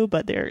Gremlins 2,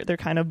 but they're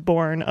kind of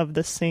born of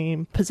the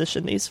same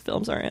position these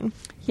films are in.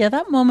 Yeah,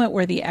 that moment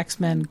where the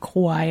X-Men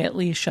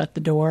quietly shut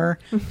the door,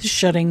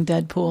 shutting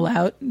Deadpool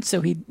out so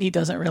he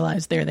doesn't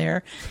realize they're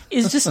there,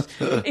 is just,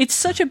 it's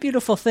such a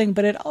beautiful thing,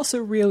 but it also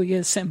really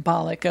is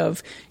symbolic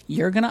of,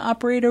 you're going to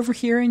operate over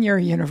here in your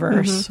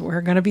universe.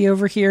 We're going to be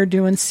over here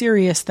doing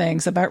serious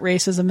things about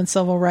racism and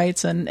civil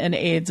rights and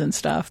AIDS and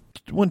stuff.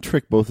 One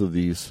trick both of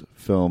these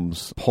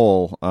films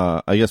pull,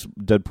 I guess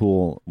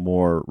Deadpool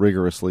more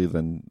rigorously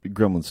than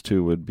Gremlins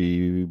 2 would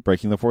be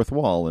breaking the fourth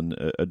wall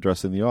and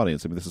addressing the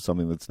audience. I mean, this is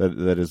something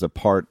that is a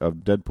part of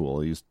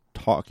Deadpool. He's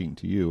talking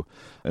to you.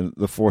 And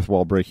the fourth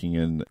wall breaking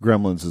in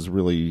Gremlins is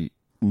really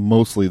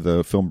mostly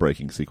the film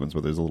breaking sequence,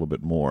 but there's a little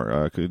bit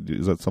more.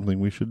 Is that something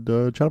we should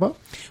chat about?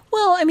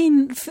 Well, I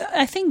mean,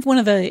 I think one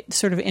of the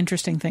sort of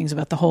interesting things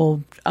about the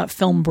whole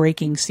film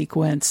breaking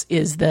sequence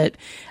is that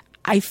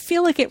I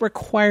feel like it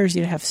requires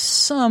you to have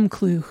some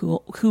clue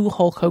who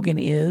Hulk Hogan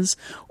is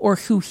or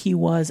who he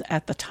was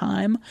at the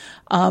time.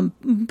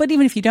 But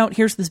even if you don't,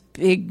 here's this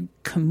big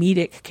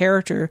comedic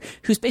character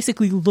who's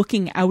basically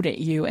looking out at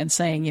you and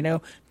saying,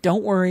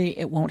 don't worry,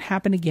 it won't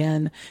happen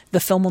again. The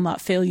film will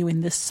not fail you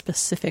in this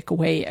specific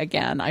way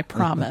again, I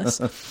promise.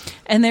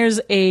 And there's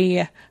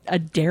a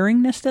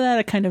daringness to that,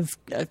 a kind of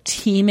a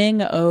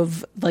teaming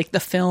of like the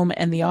film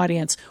and the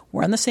audience.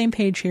 We're on the same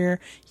page here.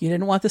 You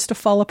didn't want this to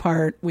fall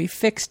apart. We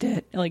fixed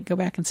it. Like, go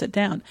back and sit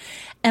down.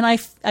 And I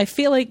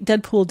feel like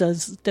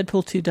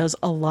Deadpool 2 does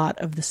a lot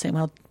of the same.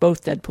 Well,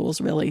 both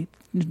Deadpools really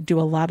do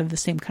a lot of the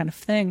same kind of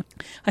thing.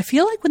 I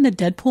feel like when the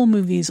Deadpool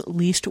movies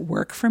least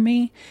work for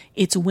me,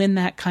 it's when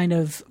that kind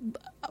of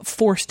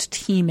forced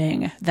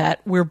teaming that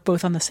we're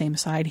both on the same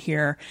side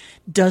here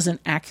doesn't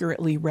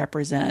accurately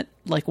represent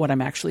like what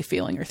I'm actually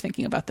feeling or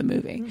thinking about the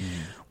movie.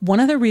 One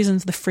of the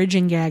reasons the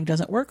fridging gag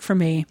doesn't work for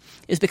me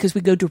is because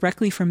we go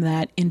directly from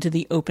that into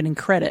the opening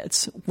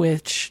credits,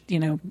 which,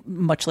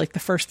 much like the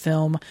first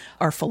film,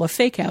 are full of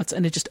fake outs,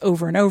 and it just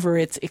over and over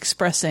it's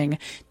expressing,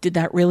 did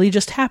that really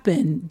just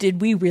happen? Did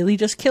we really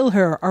just kill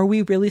her? Are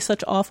we really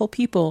such awful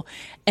people?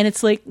 And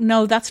it's like,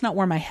 no, that's not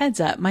where my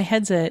head's at. My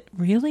head's at,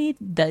 really?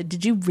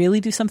 Did you really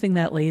do something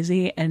that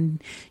lazy?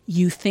 And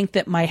you think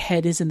that my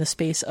head is in the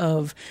space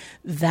of,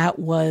 that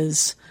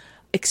was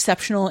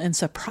exceptional and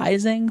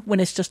surprising,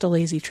 when it's just a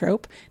lazy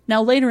trope.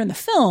 Now later in the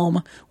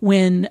film,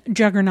 when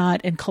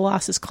Juggernaut and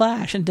Colossus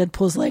clash and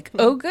Deadpool's like,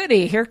 oh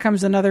goody, here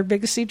comes another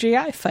big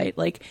CGI fight,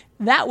 like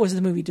that was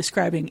the movie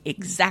describing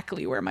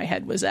exactly where my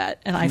head was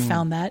at, and I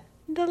found that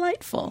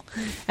delightful.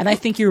 And I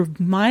think your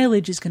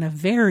mileage is going to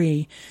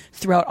vary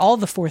throughout all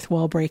the fourth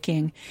wall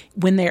breaking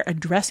when they're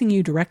addressing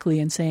you directly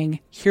and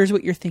saying, here's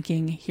what you're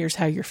thinking, here's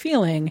how you're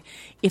feeling.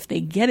 If they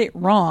get it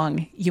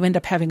wrong, you end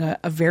up having a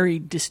very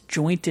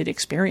disjointed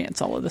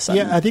experience all of a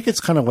sudden. Yeah, I think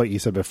it's kind of what you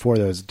said before.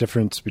 There's a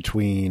difference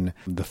between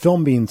the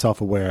film being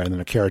self-aware and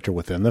then a character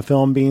within the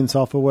film being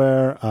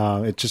self-aware.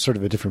 It's just sort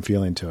of a different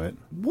feeling to it.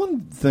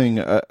 One thing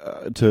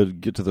to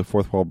get to the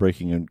fourth wall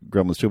breaking in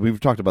Gremlins 2,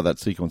 we've talked about that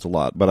sequence a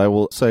lot, but I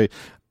will say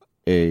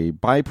a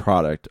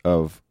byproduct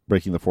of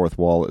breaking the fourth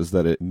wall is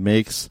that it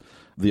makes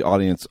the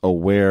audience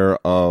aware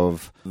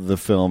of the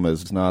film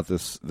as not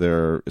this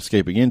they're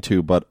escaping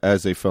into, but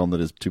as a film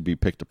that is to be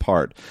picked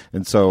apart.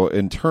 And so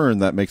in turn,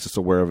 that makes us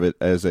aware of it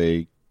as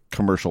a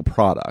commercial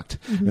product.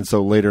 And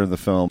so later in the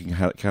film, you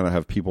can kind of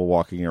have people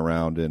walking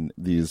around in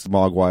these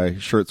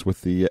Mogwai shirts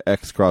with the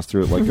X crossed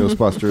through it like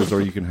Ghostbusters, or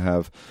you can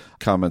have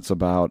comments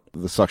about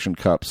the suction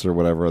cups or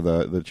whatever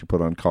that you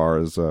put on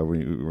cars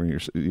when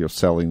you're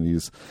selling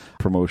these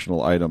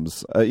promotional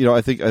items.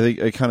 I think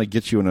it kind of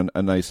gets you in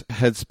a nice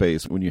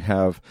headspace when you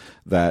have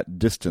that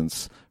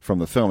distance from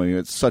the film. I mean,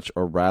 it's such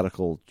a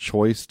radical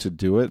choice to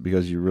do it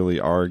because you really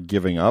are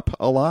giving up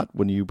a lot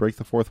when you break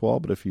the fourth wall.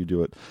 But if you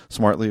do it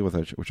smartly,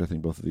 which I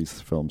think both of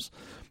these films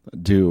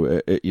do,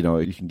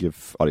 you can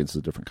give audiences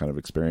a different kind of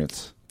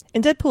experience.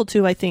 In Deadpool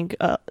 2, I think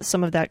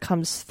some of that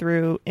comes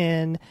through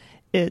in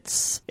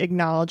its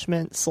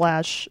acknowledgement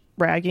 /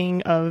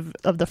 bragging of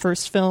the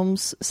first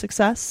film's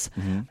success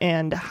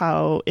and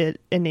how it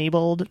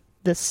enabled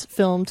this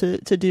film to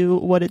do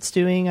what it's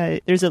doing.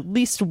 There's at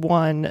least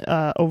one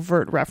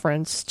overt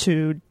reference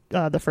to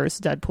the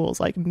first Deadpool's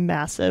like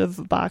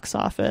massive box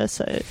office.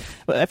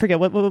 I forget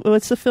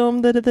what's the film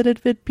that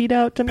it beat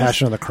out domestic?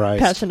 Passion of the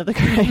Christ. Passion of the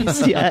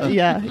Christ.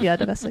 yeah,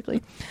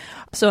 domestically.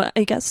 So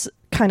I guess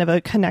kind of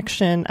a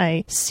connection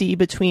I see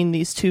between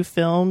these two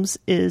films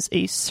is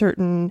a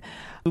certain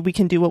we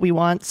can do what we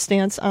want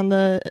stance on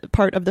the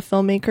part of the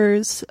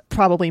filmmakers,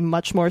 probably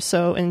much more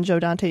so in Joe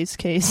Dante's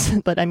case.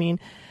 But I mean,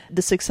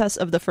 the success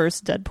of the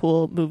first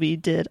Deadpool movie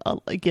did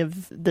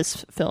give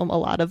this film a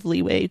lot of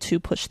leeway to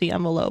push the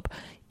envelope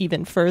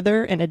even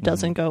further, and it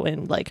doesn't go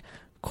in like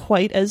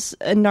quite as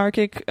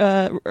anarchic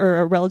or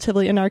a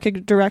relatively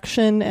anarchic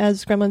direction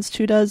as Gremlins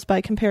 2 does by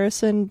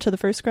comparison to the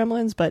first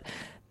Gremlins, but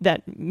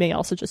that may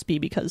also just be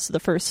because the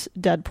first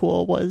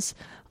Deadpool was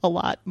a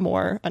lot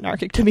more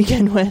anarchic to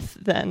begin with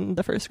than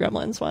the first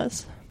Gremlins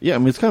was. Yeah, I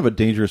mean, it's kind of a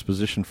dangerous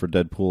position for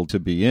Deadpool to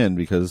be in,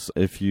 because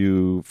if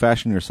you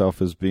fashion yourself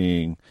as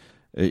being,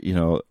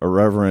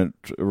 irreverent,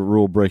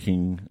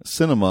 rule-breaking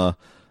cinema,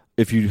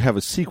 if you have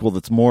a sequel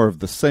that's more of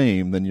the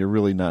same, then you're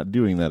really not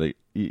doing that.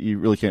 You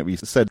really can't be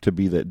said to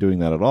be doing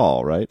that at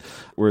all, right?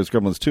 Whereas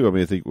Gremlins 2, I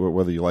mean, I think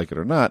whether you like it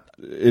or not,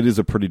 it is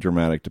a pretty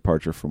dramatic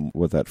departure from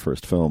what that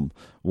first film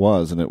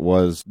was, and it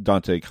was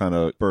Dante kind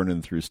of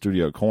burning through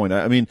studio coin.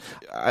 I mean,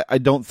 I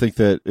don't think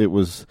that it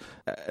was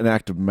an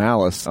act of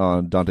malice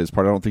on Dante's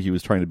part. I don't think he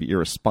was trying to be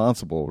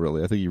irresponsible,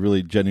 really. I think he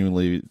really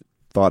genuinely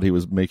thought he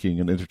was making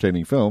an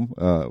entertaining film,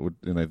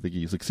 and I think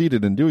he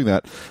succeeded in doing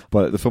that.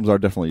 But the films are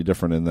definitely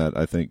different in that,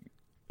 I think,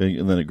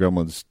 and then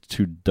Gremlins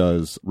 2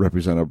 does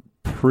represent a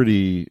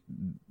pretty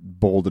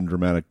bold and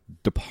dramatic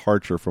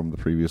departure from the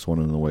previous one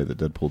in a way that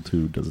Deadpool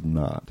 2 does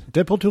not.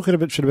 Deadpool 2 should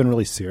have been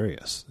really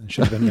serious. It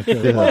should have been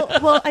really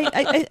well,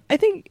 I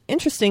think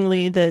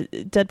interestingly that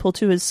Deadpool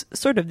 2 is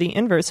sort of the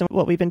inverse of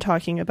what we've been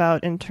talking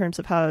about in terms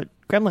of how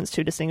Gremlins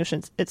 2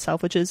 distinguishes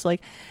itself, which is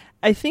like,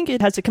 I think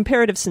it has a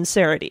comparative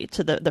sincerity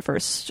to the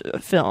first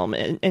film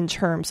in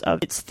terms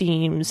of its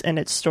themes and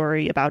its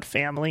story about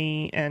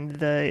family and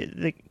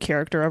the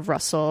character of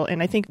Russell.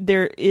 And I think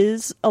there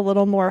is a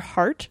little more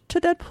heart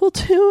to Deadpool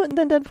 2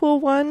 than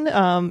Deadpool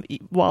 1,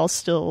 while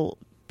still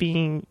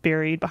being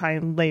buried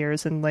behind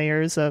layers and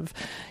layers of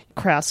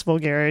crass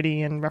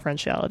vulgarity and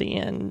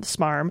referentiality and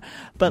smarm,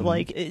 but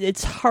like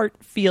its heart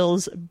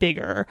feels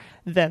bigger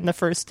than the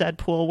first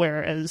Deadpool,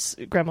 whereas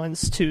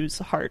Gremlins 2's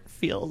heart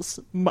feels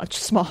much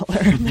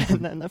smaller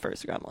than the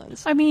first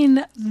Gremlins. I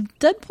mean,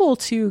 Deadpool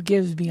 2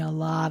 gives me a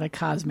lot of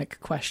cosmic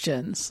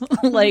questions.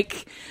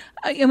 Like,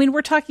 I mean,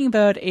 we're talking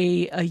about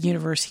a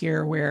universe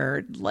here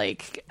where,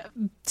 like,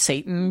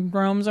 Satan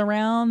roams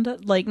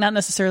around, like, not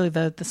necessarily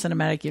the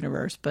cinematic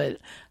universe, but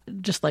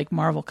just like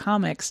Marvel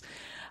Comics.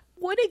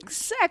 What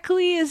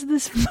exactly is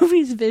this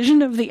movie's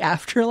vision of the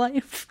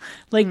afterlife?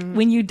 Like,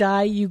 when you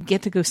die, you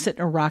get to go sit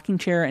in a rocking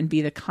chair and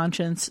be the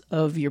conscience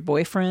of your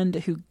boyfriend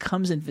who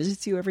comes and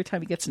visits you every time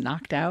he gets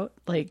knocked out?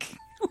 Like,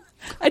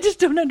 I just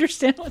don't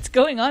understand what's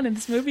going on in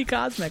this movie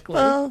cosmically.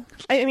 Well,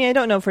 I mean, I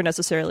don't know if we're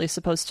necessarily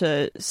supposed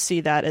to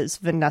see that as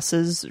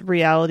Vanessa's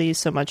reality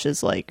so much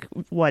as like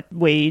what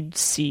Wade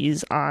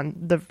sees on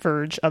the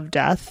verge of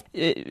death.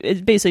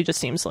 It basically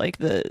just seems like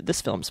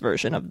this film's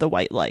version of the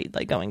white light,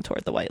 like going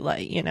toward the white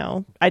light, you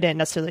know? I didn't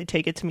necessarily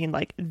take it to mean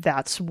like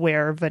that's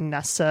where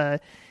Vanessa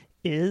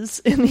is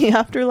in the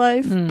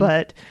afterlife,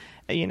 but,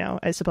 you know,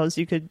 I suppose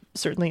you could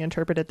certainly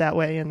interpret it that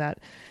way, and that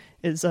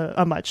is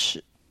a much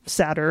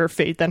sadder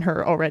fate than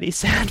her already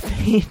sad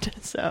fate.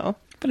 So,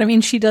 but I mean,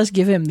 she does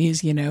give him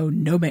these, you know,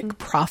 gnomic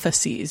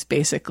prophecies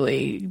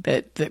basically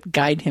that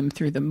guide him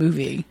through the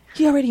movie.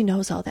 He already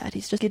knows all that.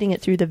 He's just getting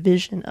it through the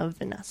vision of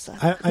Vanessa.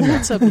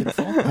 That's so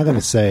beautiful. I'm going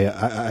to say,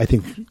 I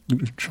think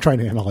trying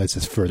to analyze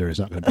this further is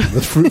not going to be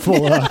the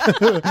fruitful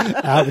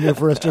avenue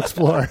for us to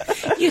explore.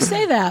 You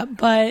say that,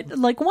 but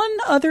like one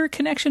other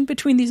connection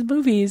between these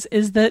movies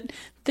is that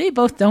they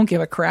both don't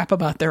give a crap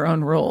about their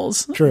own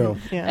roles. True.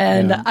 Yeah.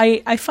 And yeah.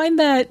 I find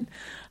that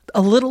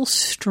a little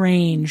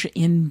strange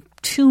in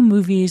two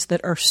movies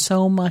that are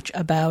so much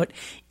about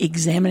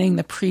examining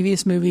the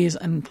previous movies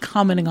and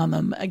commenting on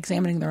them,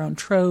 examining their own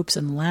tropes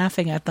and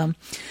laughing at them.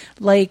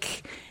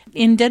 Like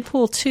in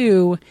Deadpool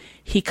 2,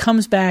 he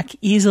comes back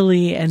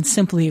easily and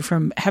simply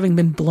from having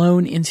been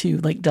blown into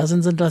like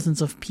dozens and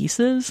dozens of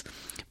pieces.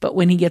 But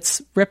when he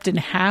gets ripped in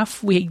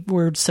half, we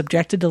were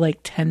subjected to like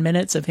 10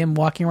 minutes of him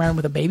walking around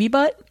with a baby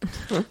butt.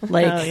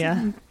 Like, oh,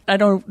 yeah. I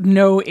don't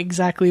know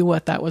exactly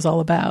what that was all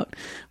about.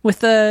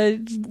 With the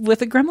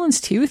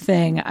Gremlins 2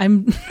 thing,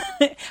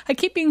 I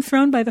keep being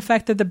thrown by the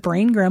fact that the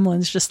brain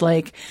gremlins just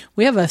like,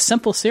 we have a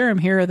simple serum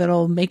here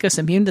that'll make us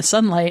immune to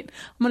sunlight.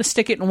 I'm going to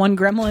stick it in one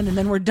gremlin and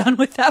then we're done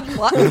with that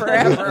plot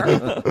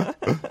forever.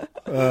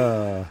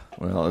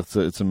 Well,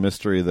 it's a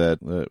mystery that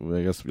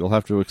I guess you'll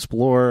have to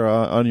explore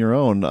on your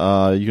own.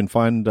 You can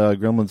find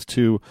Gremlins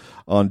 2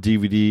 on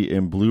DVD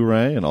and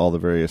Blu-ray and all the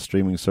various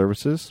streaming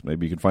services.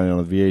 Maybe you can find it on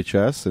a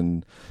VHS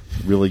and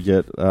really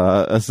get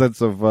a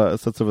sense of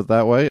it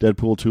that way.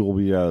 Deadpool 2 will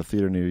be at a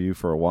theater near you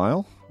for a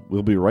while.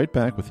 We'll be right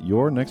back with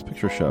your next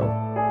picture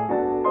show.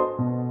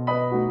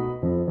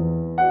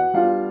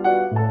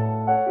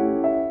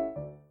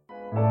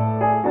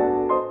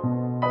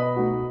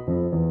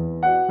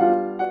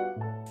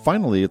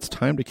 Finally, it's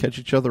time to catch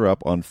each other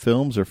up on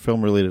films or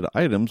film-related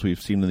items we've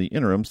seen in the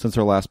interim since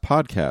our last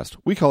podcast.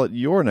 We call it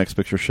Your Next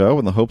Picture Show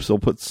in the hopes it'll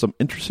put some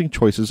interesting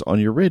choices on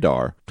your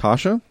radar.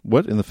 Tasha,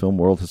 what in the film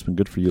world has been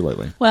good for you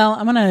lately? Well,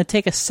 I'm going to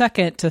take a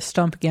second to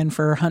stump again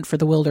for Hunt for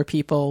the Wilder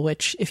People,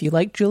 which, if you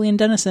like Julian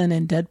Dennison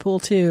in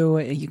Deadpool 2,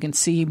 you can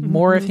see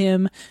more of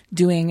him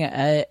doing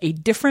a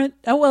different...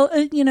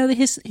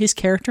 his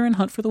character in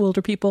Hunt for the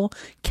Wilder People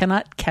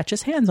cannot catch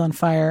his hands on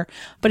fire,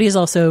 but he's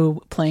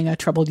also playing a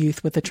troubled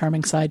youth with a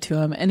charming side to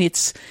him, and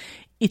it's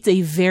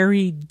a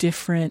very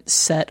different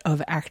set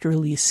of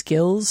actorly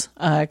skills,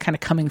 kind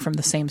of coming from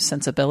the same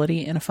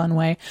sensibility in a fun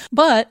way.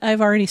 But I've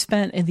already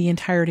spent the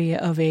entirety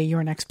of a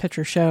Your Next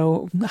Picture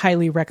Show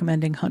highly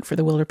recommending Hunt for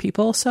the Wilder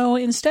People, so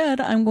instead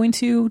I'm going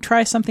to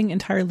try something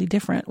entirely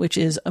different, which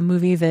is a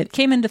movie that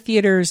came into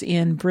theaters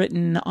in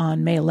Britain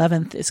on May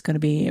 11th. It's going to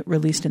be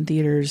released in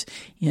theaters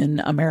in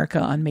America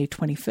on May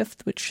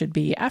 25th, which should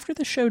be after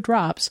the show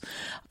drops,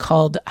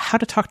 called How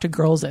to Talk to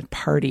Girls at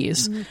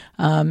Parties.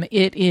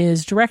 It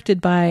is directed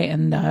by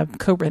and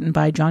co-written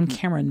by John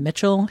Cameron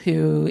Mitchell,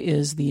 who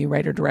is the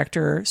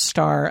writer-director,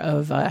 star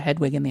of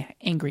Hedwig and the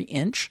Angry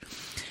Inch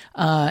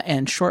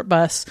and Short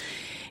Bus.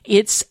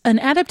 It's an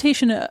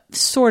adaptation,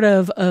 sort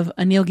of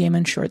a Neil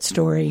Gaiman short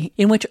story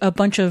in which a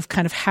bunch of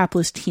kind of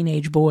hapless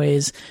teenage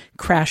boys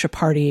crash a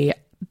party,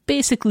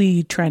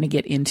 basically trying to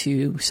get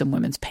into some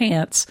women's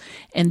pants,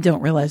 and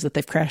don't realize that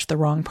they've crashed the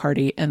wrong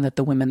party and that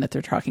the women that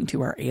they're talking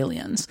to are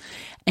aliens.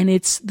 And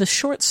it's the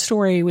short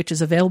story, which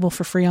is available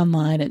for free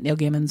online at Neil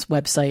Gaiman's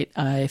website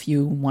if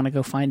you want to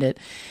go find it.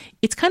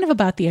 It's kind of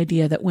about the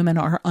idea that women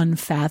are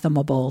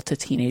unfathomable to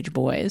teenage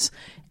boys.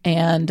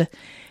 And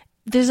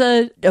there's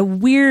a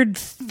weird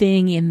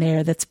thing in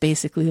there that's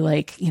basically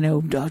like,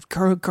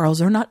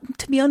 girls are not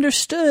to be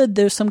understood.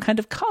 There's some kind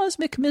of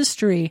cosmic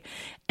mystery,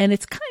 and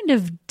it's kind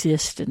of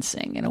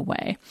distancing in a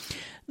way.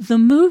 The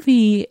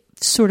movie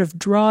sort of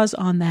draws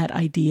on that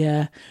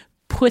idea,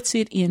 puts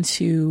it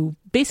into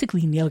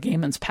basically Neil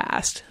Gaiman's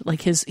past,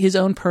 like his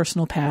own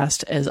personal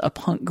past as a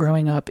punk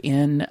growing up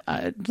in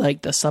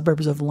like the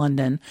suburbs of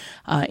London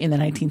in the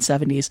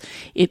 1970s.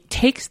 It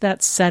takes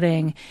that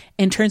setting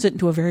and turns it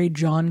into a very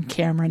John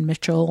Cameron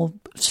Mitchell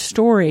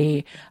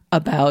story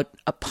about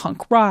a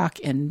punk rock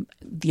and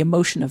the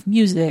emotion of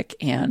music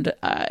and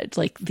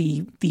like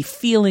the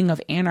feeling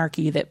of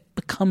anarchy that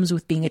becomes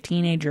with being a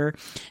teenager,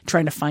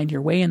 trying to find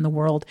your way in the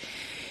world.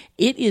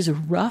 It is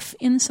rough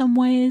in some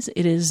ways.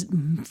 It is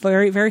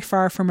very, very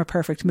far from a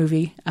perfect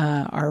movie.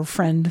 Our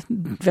friend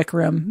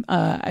Vikram,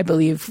 I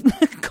believe,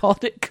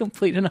 called it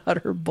complete and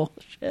utter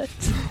bullshit.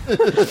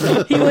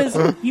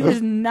 He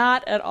was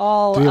not at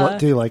all.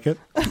 Do you like it?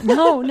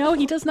 No,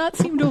 he does not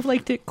seem to have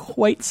liked it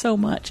quite so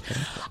much.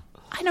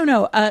 I don't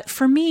know.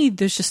 For me,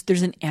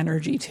 there's an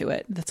energy to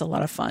it that's a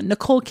lot of fun.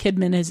 Nicole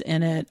Kidman is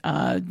in it.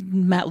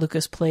 Matt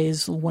Lucas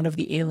plays one of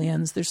the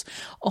aliens. There's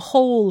a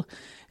whole...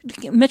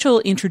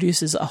 Mitchell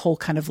introduces a whole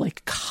kind of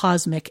like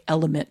cosmic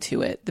element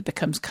to it that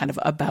becomes kind of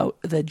about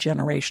the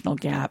generational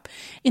gap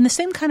in the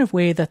same kind of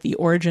way that the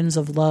Origins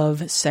of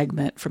Love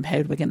segment from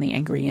Hedwig and the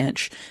Angry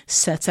Inch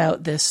sets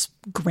out this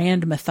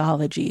grand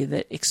mythology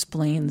that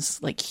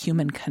explains like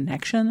human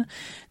connection.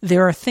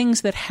 There are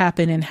things that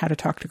happen in How to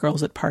Talk to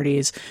Girls at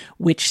Parties,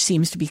 which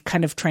seems to be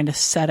kind of trying to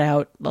set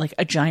out like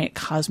a giant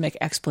cosmic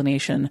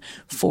explanation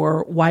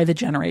for why the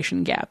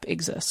generation gap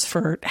exists,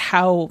 for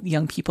how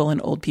young people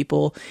and old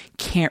people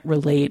can't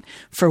relate,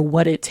 for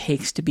what it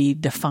takes to be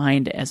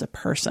defined as a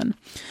person.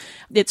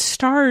 It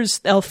stars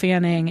Elle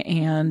Fanning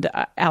and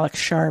Alex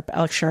Sharp.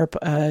 Alex Sharp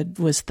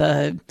was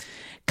the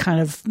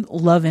kind of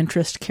love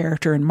interest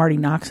character in Marty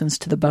Noxon's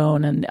To the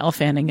Bone, and Elle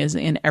Fanning is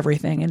in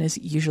everything and is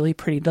usually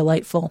pretty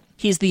delightful.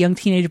 He's the young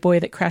teenage boy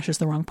that crashes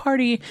the wrong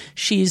party.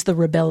 She's the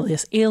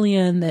rebellious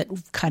alien that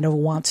kind of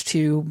wants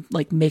to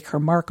like make her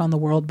mark on the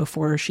world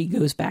before she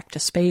goes back to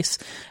space.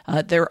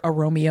 They're a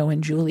Romeo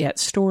and Juliet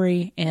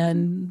story,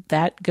 and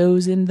that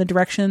goes in the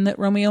direction that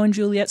Romeo and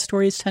Juliet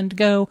stories tend to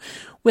go,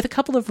 with a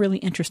couple of really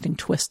interesting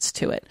twists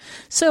to it.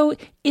 So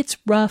it's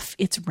rough,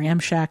 it's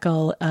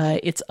ramshackle,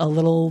 it's a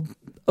little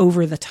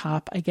over the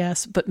top, I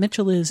guess, but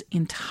Mitchell is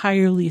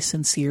entirely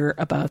sincere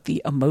about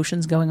the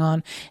emotions going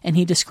on, and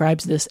he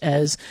describes this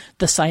as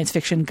the science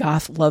fiction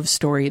goth love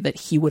story that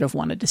he would have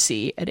wanted to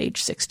see at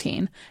age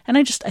 16. And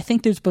I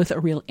think there's both a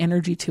real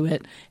energy to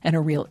it and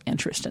a real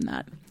interest in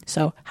that.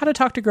 So, How to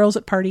Talk to Girls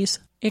at Parties.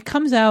 It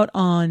comes out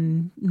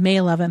on May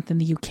 11th in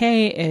the UK.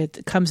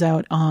 It comes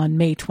out on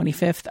May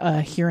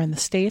 25th here in the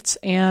States.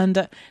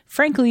 And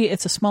frankly,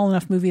 it's a small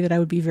enough movie that I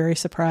would be very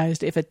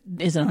surprised if it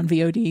isn't on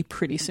VOD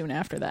pretty soon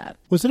after that.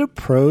 Was it a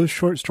prose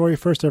short story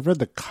first? I've read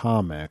the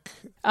comic.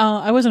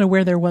 I wasn't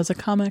aware there was a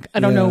comic. I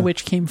don't know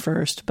which came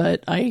first,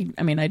 but I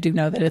mean, I do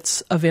know that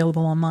it's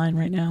available online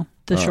right now.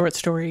 The short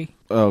story.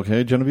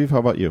 Okay, Genevieve, how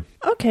about you?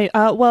 Okay,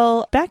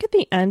 well, back at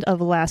the end of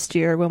last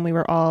year when we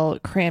were all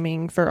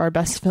cramming for our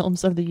best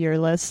films of the year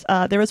list,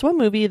 there was one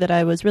movie that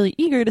I was really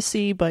eager to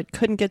see but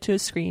couldn't get to a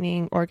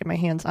screening or get my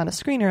hands on a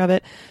screener of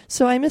it,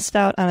 so I missed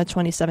out on a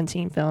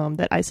 2017 film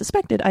that I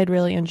suspected I'd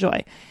really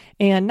enjoy.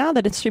 And now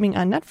that it's streaming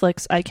on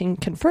Netflix, I can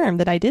confirm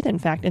that I did, in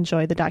fact,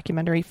 enjoy the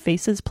documentary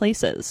Faces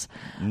Places.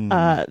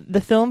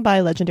 The film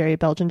by legendary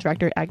Belgian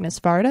director Agnes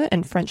Varda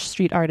and French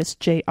street artist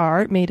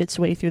J.R. made its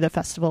way through the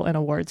festival and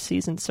awards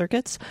season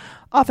circuits,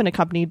 often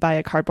accompanied by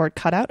a cardboard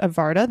cutout of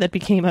Varda that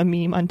became a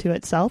meme unto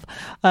itself.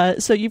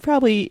 So you've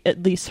probably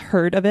at least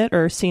heard of it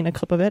or seen a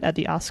clip of it at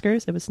the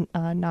Oscars. It was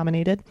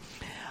nominated.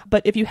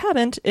 But if you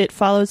haven't, it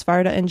follows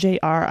Varda and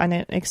JR on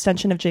an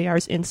extension of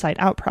JR's Inside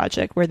Out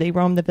project, where they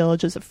roam the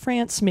villages of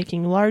France,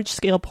 making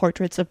large-scale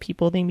portraits of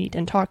people they meet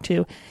and talk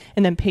to,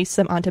 and then paste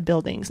them onto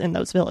buildings in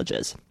those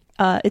villages.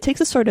 It takes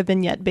a sort of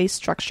vignette-based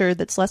structure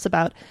that's less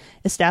about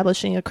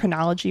establishing a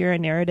chronology or a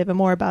narrative and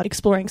more about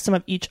exploring some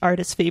of each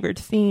artist's favored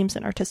themes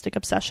and artistic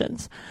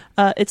obsessions.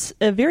 It's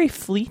a very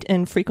fleet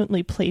and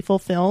frequently playful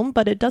film,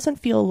 but it doesn't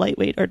feel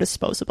lightweight or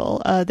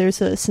disposable. There's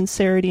a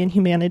sincerity and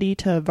humanity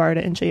to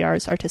Varda and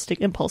JR's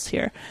artistic impulse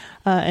here,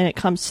 and it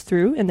comes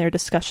through in their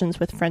discussions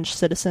with French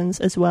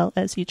citizens as well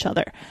as each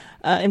other.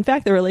 In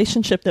fact, the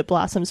relationship that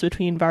blossoms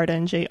between Varda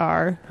and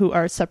JR, who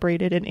are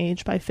separated in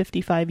age by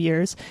 55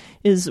 years,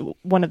 is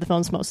one of the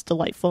film's most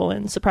delightful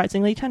and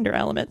surprisingly tender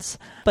elements.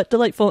 But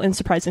delightful and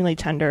surprisingly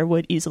tender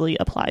would easily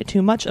apply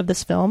to much of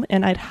this film,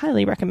 and I'd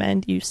highly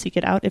recommend you seek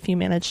it out if you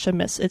manage to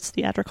miss its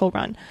theatrical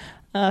run.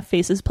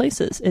 Faces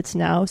Places. It's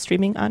now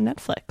streaming on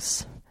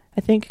Netflix. I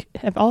think,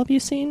 have all of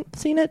you seen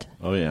it?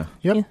 Oh, yeah.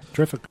 Yep. Yeah.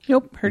 Terrific.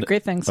 Yep. Heard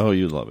great things. Oh,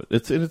 you love it.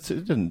 It's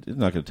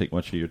not going to take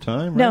much of your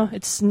time, right? No,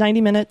 it's 90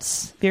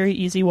 minutes. Very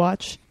easy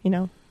watch.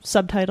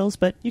 Subtitles,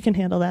 but you can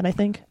handle that, I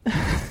think.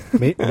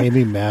 Made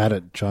me mad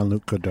at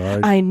Jean-Luc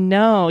Godard. I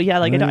know. Yeah,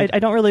 like I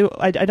don't really,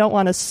 I don't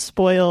want to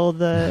spoil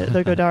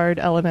the Godard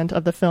element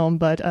of the film,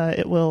 but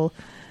it will.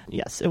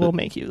 Yes, it will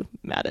make you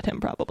mad at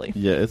him, probably.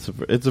 Yeah, it's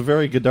a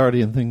very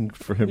Godardian thing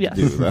for him to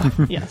do, though.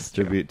 Yes,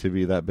 to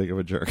be that big of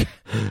a jerk.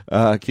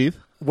 Keith?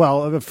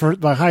 Well, for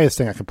the highest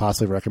thing I could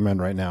possibly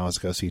recommend right now is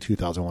go see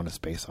 2001: A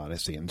Space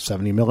Odyssey in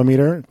 70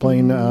 millimeter,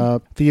 playing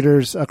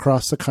theaters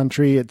across the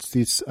country. It's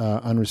this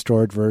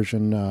unrestored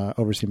version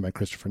overseen by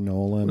Christopher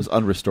Nolan. What does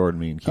unrestored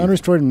mean, Keith?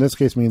 Unrestored in this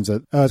case means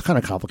that it's kind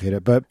of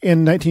complicated, but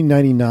in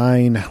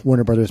 1999,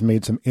 Warner Brothers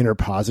made some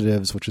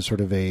interpositives, which is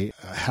sort of a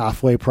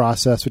halfway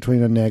process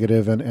between a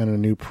negative and a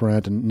new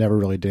print, and never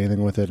really did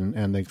anything with it.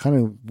 And they kind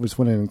of just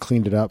went in and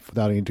cleaned it up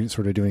without any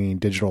sort of doing any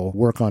digital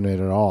work on it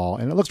at all.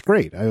 And it looks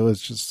great. It was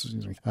just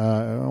one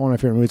of my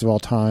favorite movies of all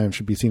time,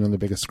 should be seen on the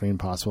biggest screen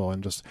possible,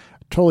 and just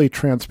totally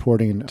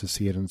transporting to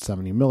see it in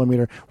 70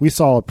 millimeter. We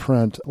saw a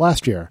print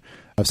last year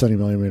of 70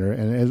 millimeter,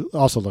 and it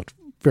also looked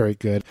very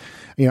good.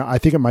 I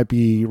think it might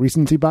be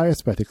recency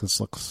bias, but I think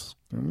this looks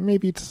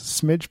maybe it's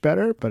a smidge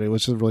better, but it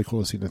was just really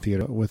cool to see in the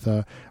theater with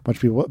a bunch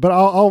of people. But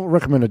I'll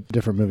recommend a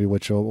different movie,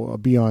 which will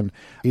be on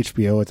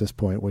HBO at this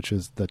point, which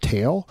is The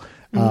Tale,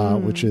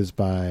 which is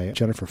by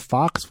Jennifer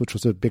Fox, which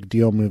was a big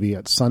deal movie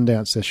at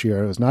Sundance this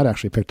year. It was not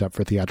actually picked up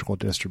for theatrical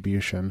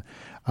distribution.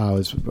 It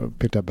was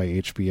picked up by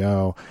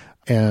HBO.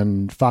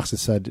 And Fox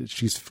has said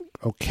she's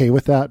okay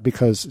with that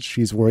because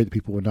she's worried that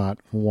people would not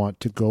want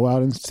to go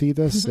out and see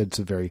this. It's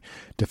a very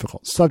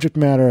difficult subject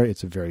matter.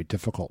 It's a very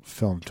difficult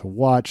film to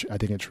watch. I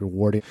think it's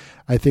rewarding.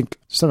 I think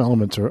some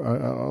elements are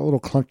a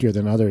little clunkier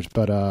than others,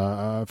 but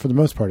for the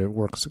most part, it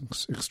works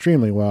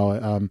extremely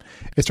well.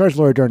 It stars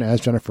Laura Dern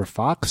as Jennifer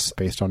Fox,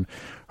 based on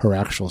her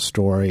actual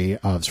story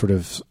of sort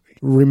of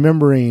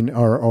remembering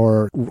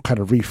or kind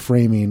of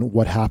reframing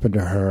what happened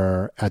to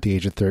her at the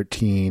age of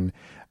 13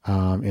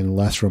 in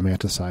less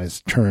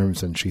romanticized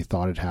terms than she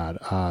thought it had.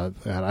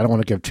 And I don't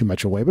want to give too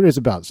much away, but it is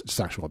about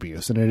sexual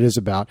abuse, and it is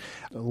about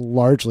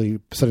largely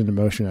set into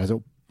motion, as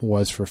it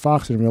was for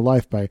Fox in real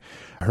life, by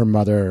her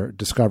mother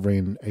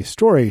discovering a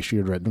story she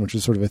had written, which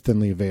is sort of a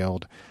thinly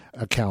veiled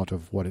account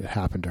of what had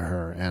happened to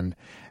her and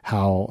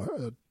how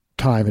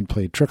time had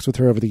played tricks with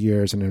her over the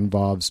years, and it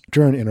involves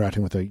Dern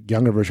interacting with a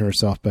younger version of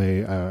herself by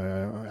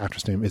an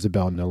actress named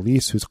Isabelle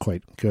Nelise, who's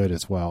quite good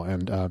as well.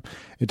 And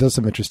it does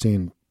some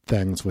interesting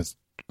things with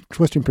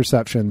twisting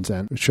perceptions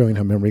and showing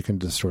how memory can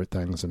distort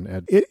things. And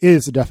it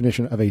is the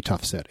definition of a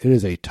tough sit. It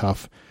is a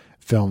tough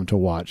film to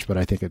watch, but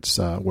I think it's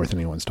worth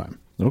anyone's time.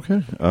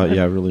 Okay.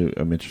 Yeah, I really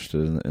am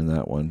interested in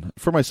that one.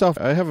 For myself,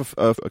 I have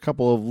a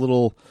couple of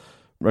little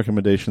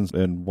recommendations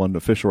and one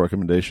official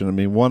recommendation. I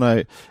mean,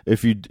 one,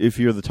 if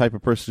you're the type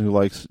of person who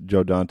likes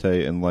Joe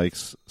Dante and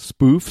likes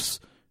spoofs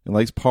and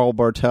likes Paul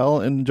Bartel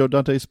and Joe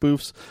Dante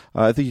spoofs,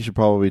 I think you should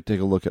probably take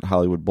a look at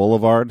Hollywood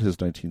Boulevard, his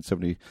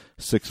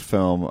 1976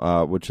 film,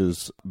 which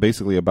is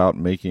basically about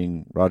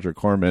making Roger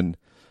Corman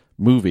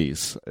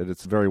movies. And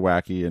it's very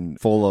wacky and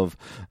full of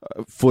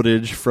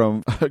footage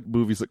from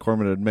movies that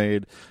Corman had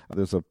made.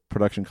 There's a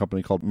production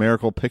company called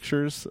Miracle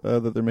Pictures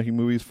that they're making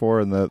movies for,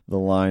 and the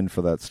line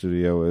for that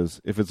studio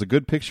is, if it's a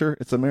good picture,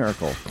 it's a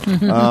miracle.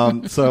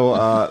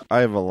 So I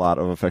have a lot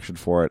of affection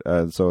for it.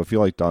 And so if you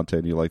like Dante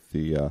and you like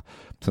the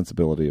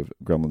sensibility of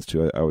Gremlins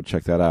 2, I would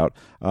check that out.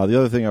 The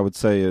other thing I would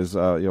say is,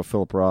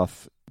 Philip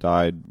Roth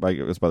died by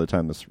the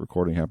time this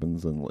recording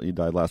happens, and he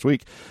died last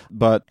week.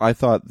 But I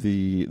thought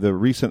the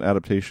recent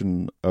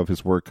adaptation of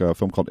his work, a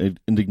film called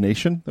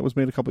Indignation that was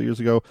made a couple of years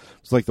ago,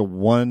 was like the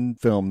one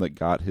film that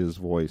got his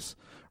voice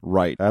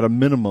right. At a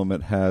minimum,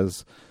 it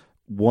has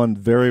one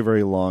very,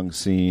 very long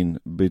scene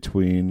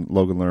between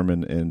Logan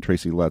Lerman and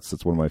Tracy Letts.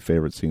 That's one of my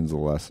favorite scenes of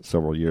the last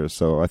several years.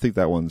 So I think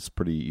that one's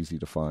pretty easy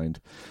to find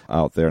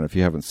out there. And if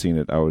you haven't seen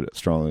it, I would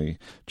strongly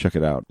check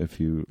it out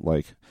if you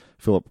like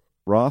Philip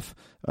Roth.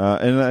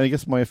 And I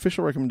guess my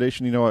official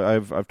recommendation,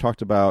 I've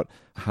talked about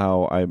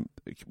how I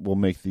will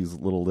make these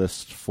little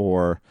lists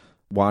for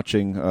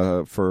watching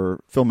for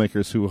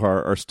filmmakers who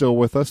are still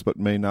with us but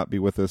may not be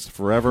with us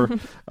forever.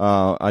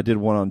 I did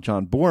one on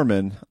John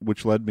Boorman,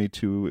 which led me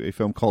to a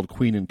film called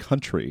Queen and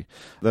Country.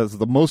 That's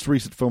the most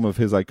recent film of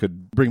his I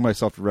could bring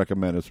myself to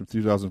recommend. It's from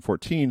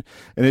 2014,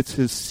 and it's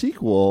his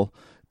sequel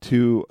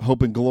to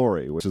Hope and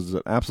Glory, which is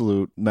an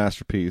absolute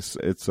masterpiece.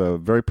 It's a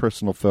very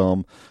personal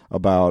film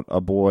about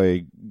a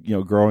boy,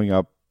 growing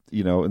up,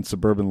 in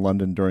suburban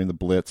London during the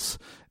Blitz,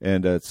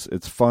 and it's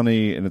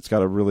funny, and it's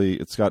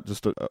got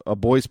just a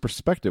boy's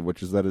perspective,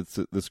 which is that it's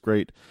this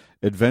great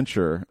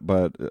adventure,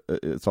 but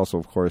it's also,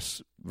 of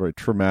course, very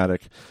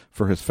traumatic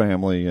for his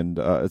family, and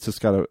it's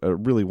just got a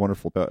really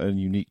wonderful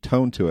and unique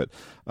tone to it.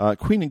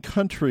 Queen and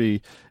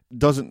Country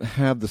doesn't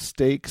have the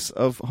stakes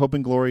of Hope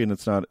and Glory, and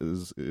it's not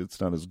as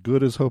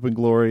good as Hope and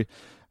Glory,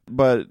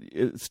 but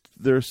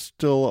there's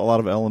still a lot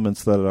of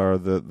elements that are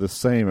the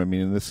same. I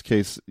mean, in this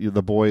case,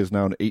 the boy is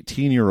now an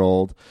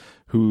 18-year-old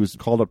who's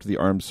called up to the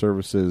armed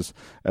services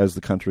as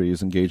the country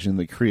is engaged in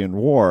the Korean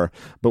War.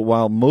 But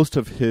while most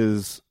of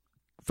his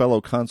fellow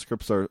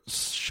conscripts are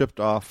shipped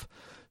off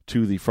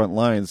to the front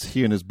lines,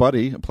 he and his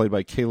buddy, played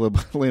by Caleb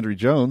Landry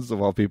Jones,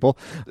 of all people,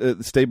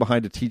 stay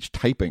behind to teach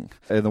typing.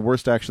 And the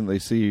worst action they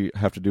see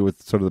have to do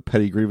with sort of the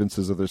petty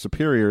grievances of their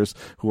superiors,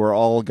 who are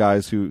all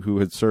guys who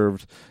had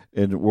served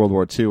in World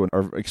War II and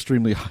are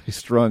extremely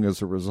high-strung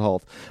as a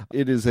result.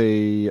 It is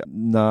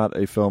not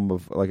a film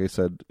of, like I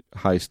said,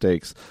 high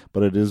stakes,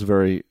 but it is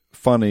very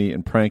funny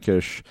and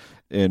prankish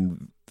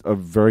and a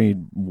very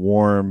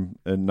warm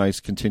and nice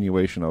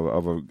continuation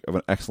of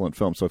an excellent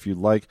film. So if you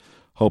like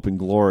Hope and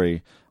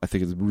Glory, I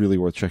think it's really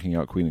worth checking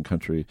out Queen and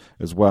Country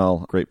as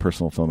well. Great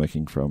personal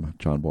filmmaking from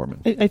John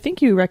Boorman. I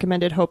think you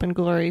recommended Hope and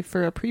Glory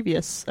for a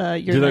previous Your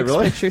Did Next I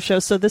really? Picture show,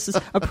 so this is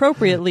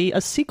appropriately a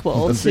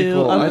sequel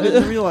I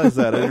didn't realize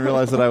that. I didn't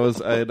realize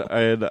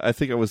that I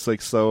think I was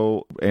like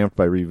so amped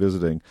by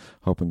revisiting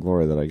Hope and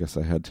Glory that I guess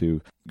I had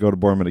to go to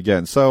Boorman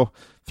again. So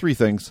 3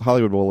 things: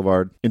 Hollywood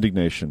Boulevard,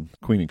 Indignation,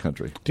 Queen and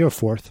Country. Do you have a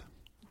fourth?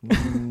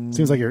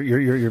 Seems like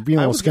you're being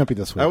a little skimpy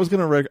this week. I was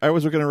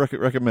gonna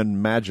recommend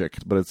Magic,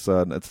 but it's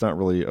not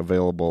really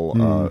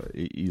available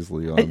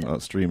easily on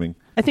streaming.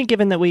 I think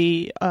given that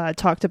we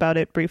talked about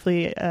it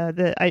briefly,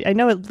 I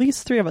know at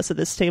least 3 of us at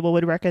this table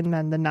would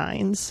recommend The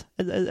Nines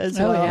as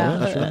well.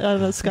 Yeah.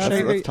 Sure. Scott,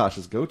 That's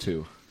Tasha's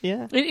go-to.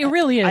 Yeah, it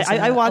really is.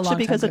 I watched it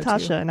because of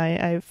Tasha, and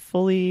I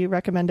fully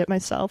recommend it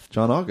myself.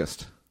 John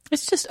August.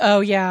 It's just,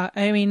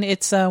 I mean,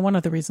 it's one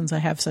of the reasons I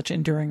have such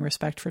enduring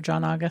respect for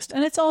John August.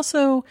 And it's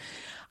also,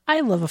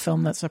 I love a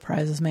film that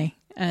surprises me.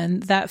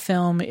 And that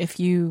film,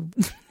 if you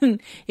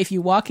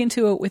walk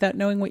into it without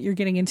knowing what you're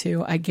getting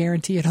into, I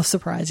guarantee it'll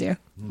surprise you.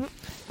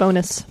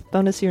 Bonus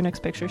Your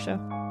Next Picture show.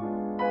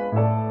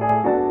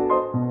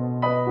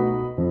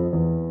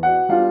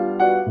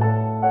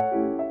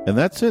 And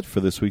that's it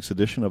for this week's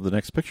edition of The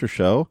Next Picture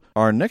Show.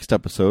 Our next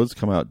episodes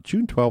come out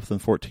June 12th and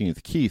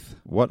 14th. Keith,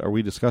 what are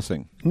we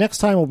discussing? Next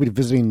time we'll be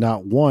visiting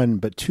not one,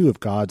 but 2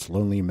 of God's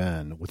lonely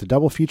men, with a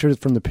double feature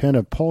from the pen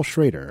of Paul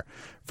Schrader.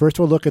 First,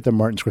 we'll look at the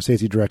Martin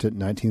Scorsese-directed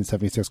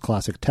 1976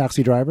 classic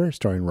Taxi Driver,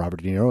 starring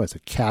Robert De Niro as a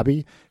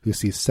cabbie who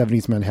sees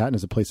 70s Manhattan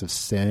as a place of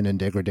sin and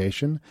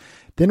degradation.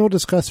 Then we'll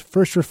discuss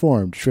First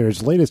Reformed,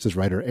 Schrader's latest as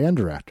writer and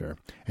director,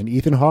 an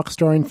Ethan Hawke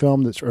starring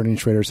film that's earning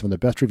Schrader some of the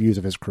best reviews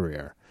of his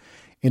career.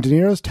 In De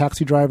Niro's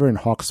Taxi Driver and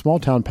Hawke's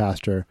small-town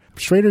pastor,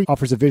 Schrader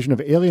offers a vision of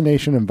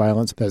alienation and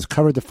violence that has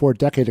covered the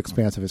 4-decade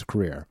expanse of his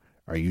career.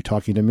 Are you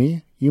talking to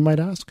me, you might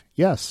ask?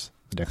 Yes,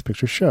 The Next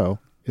Picture Show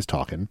is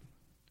talking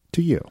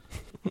to you.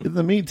 In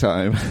the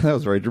meantime, that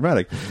was very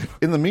dramatic.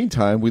 In the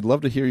meantime, we'd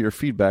love to hear your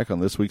feedback on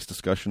this week's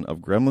discussion of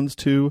Gremlins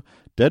 2,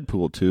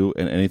 Deadpool 2,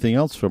 and anything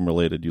else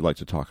film-related you'd like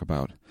to talk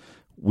about.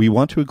 We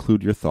want to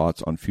include your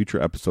thoughts on future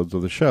episodes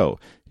of the show.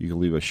 You can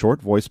leave a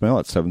short voicemail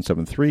at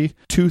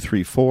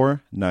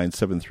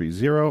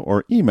 773-234-9730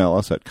 or email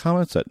us at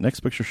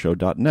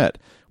comments@nextpictureshow.net.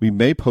 We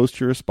may post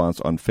your response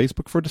on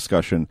Facebook for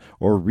discussion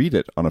or read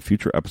it on a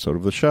future episode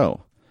of the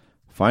show.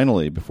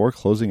 Finally, before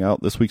closing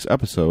out this week's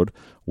episode,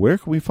 where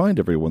can we find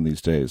everyone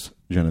these days?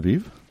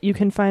 Genevieve? You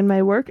can find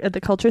my work at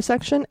the culture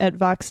section at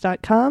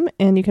vox.com,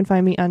 and you can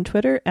find me on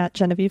Twitter at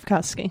Genevieve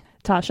Koski.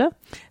 Tasha?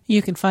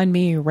 You can find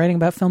me writing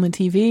about film and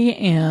TV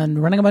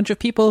and running a bunch of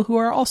people who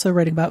are also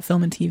writing about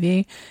film and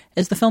TV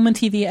as the film and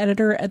TV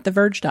editor at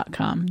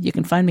TheVerge.com. You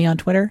can find me on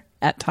Twitter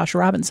at Tasha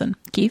Robinson.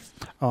 Keith?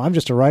 Oh, I'm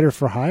just a writer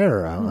for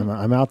hire.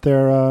 I'm out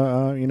there,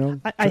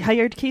 I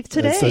hired Keith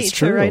today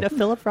to write a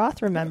Philip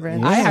Roth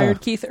remembrance. Yeah. I hired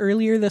Keith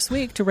earlier this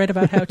week to write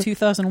about how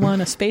 2001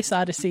 A Space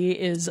Odyssey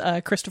is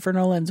Christopher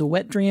Nolan's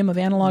wet dream of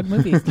analog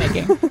movie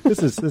making.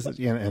 This is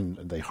and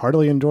they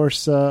heartily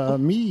endorse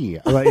me.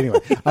 But anyway,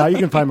 you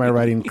can find my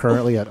writing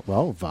currently at,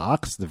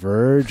 Vox, The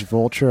Verge,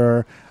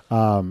 Vulture.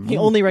 He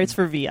only writes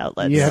for V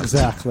outlets. Yeah,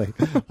 exactly.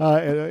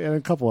 And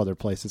a couple other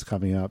places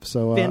coming up.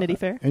 So Vanity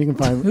Fair. And you can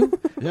find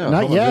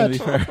not yet.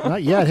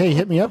 Not yet. Hey,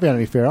 hit me up,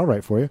 Vanity Fair. I'll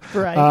write for you.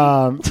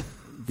 Variety.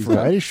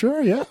 Variety,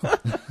 sure, yeah.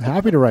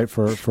 Happy to write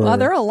for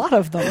there are a lot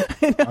of them.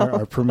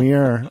 our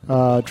premier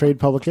trade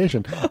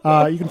publication.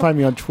 You can find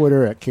me on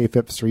Twitter at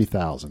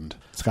KFIPS3000.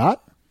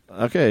 Scott?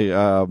 Okay,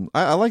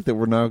 I like that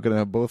we're now going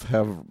to both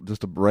have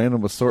just a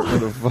random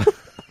assortment of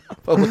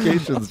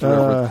publications to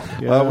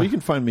reference. Well, you can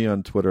find me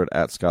on Twitter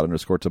at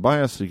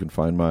Scott_Tobias. You can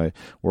find my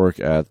work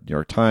at New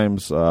York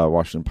Times,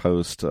 Washington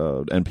Post,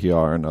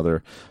 NPR, and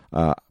other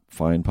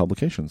fine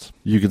publications.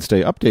 You can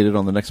stay updated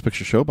on the Next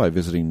Picture Show by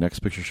visiting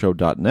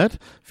nextpictureshow.net,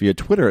 via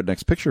Twitter at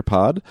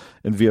NextPicturePod,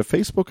 and via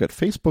Facebook at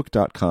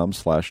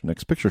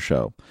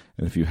facebook.com/NextPictureShow.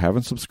 And if you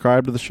haven't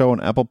subscribed to the show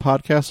on Apple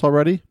Podcasts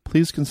already,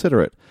 please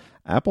consider it.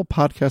 Apple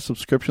Podcast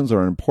subscriptions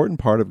are an important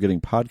part of getting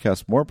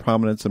podcasts more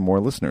prominence and more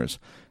listeners.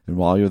 And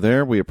while you're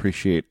there, we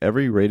appreciate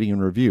every rating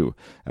and review.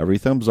 Every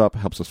thumbs up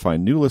helps us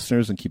find new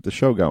listeners and keep the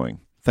show going.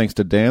 Thanks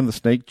to Dan the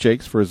Snake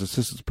Jakes for his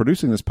assistance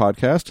producing this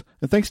podcast,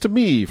 and thanks to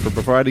me for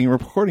providing a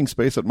recording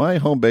space at my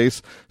home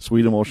base,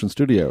 Sweet Emotion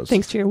Studios.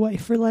 Thanks to your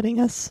wife for letting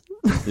us.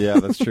 Yeah,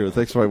 that's true.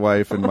 Thanks to my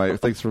wife and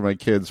thanks for my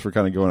kids for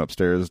kind of going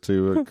upstairs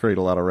to create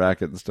a lot of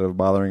racket instead of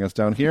bothering us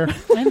down here.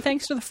 And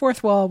thanks to the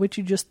fourth wall, which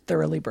you just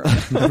thoroughly broke.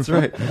 That's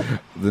right.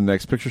 The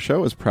Next Picture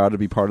Show is proud to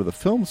be part of the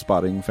Film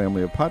Spotting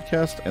family of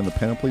podcasts and the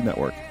Panoply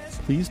Network.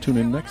 Please tune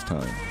in next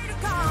time.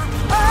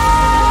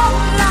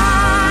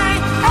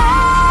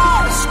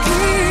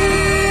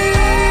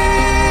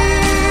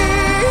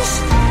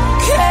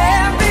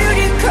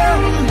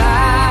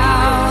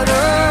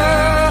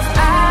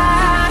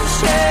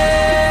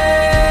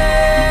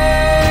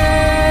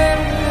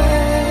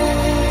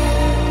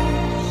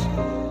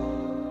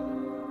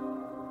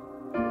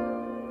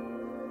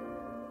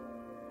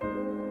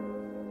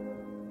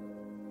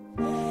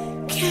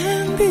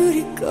 Can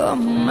beauty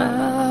come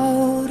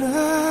out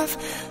of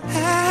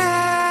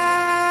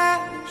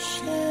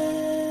ashes?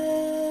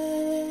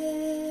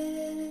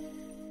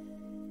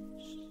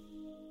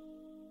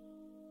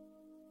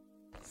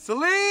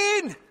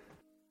 Celine!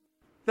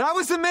 That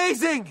was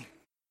amazing!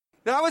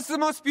 That was the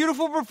most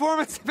beautiful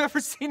performance I've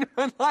ever seen in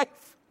my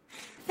life.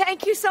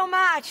 Thank you so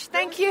much.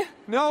 Thank you.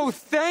 No,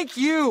 thank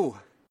you.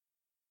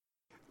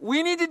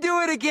 We need to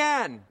do it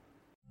again.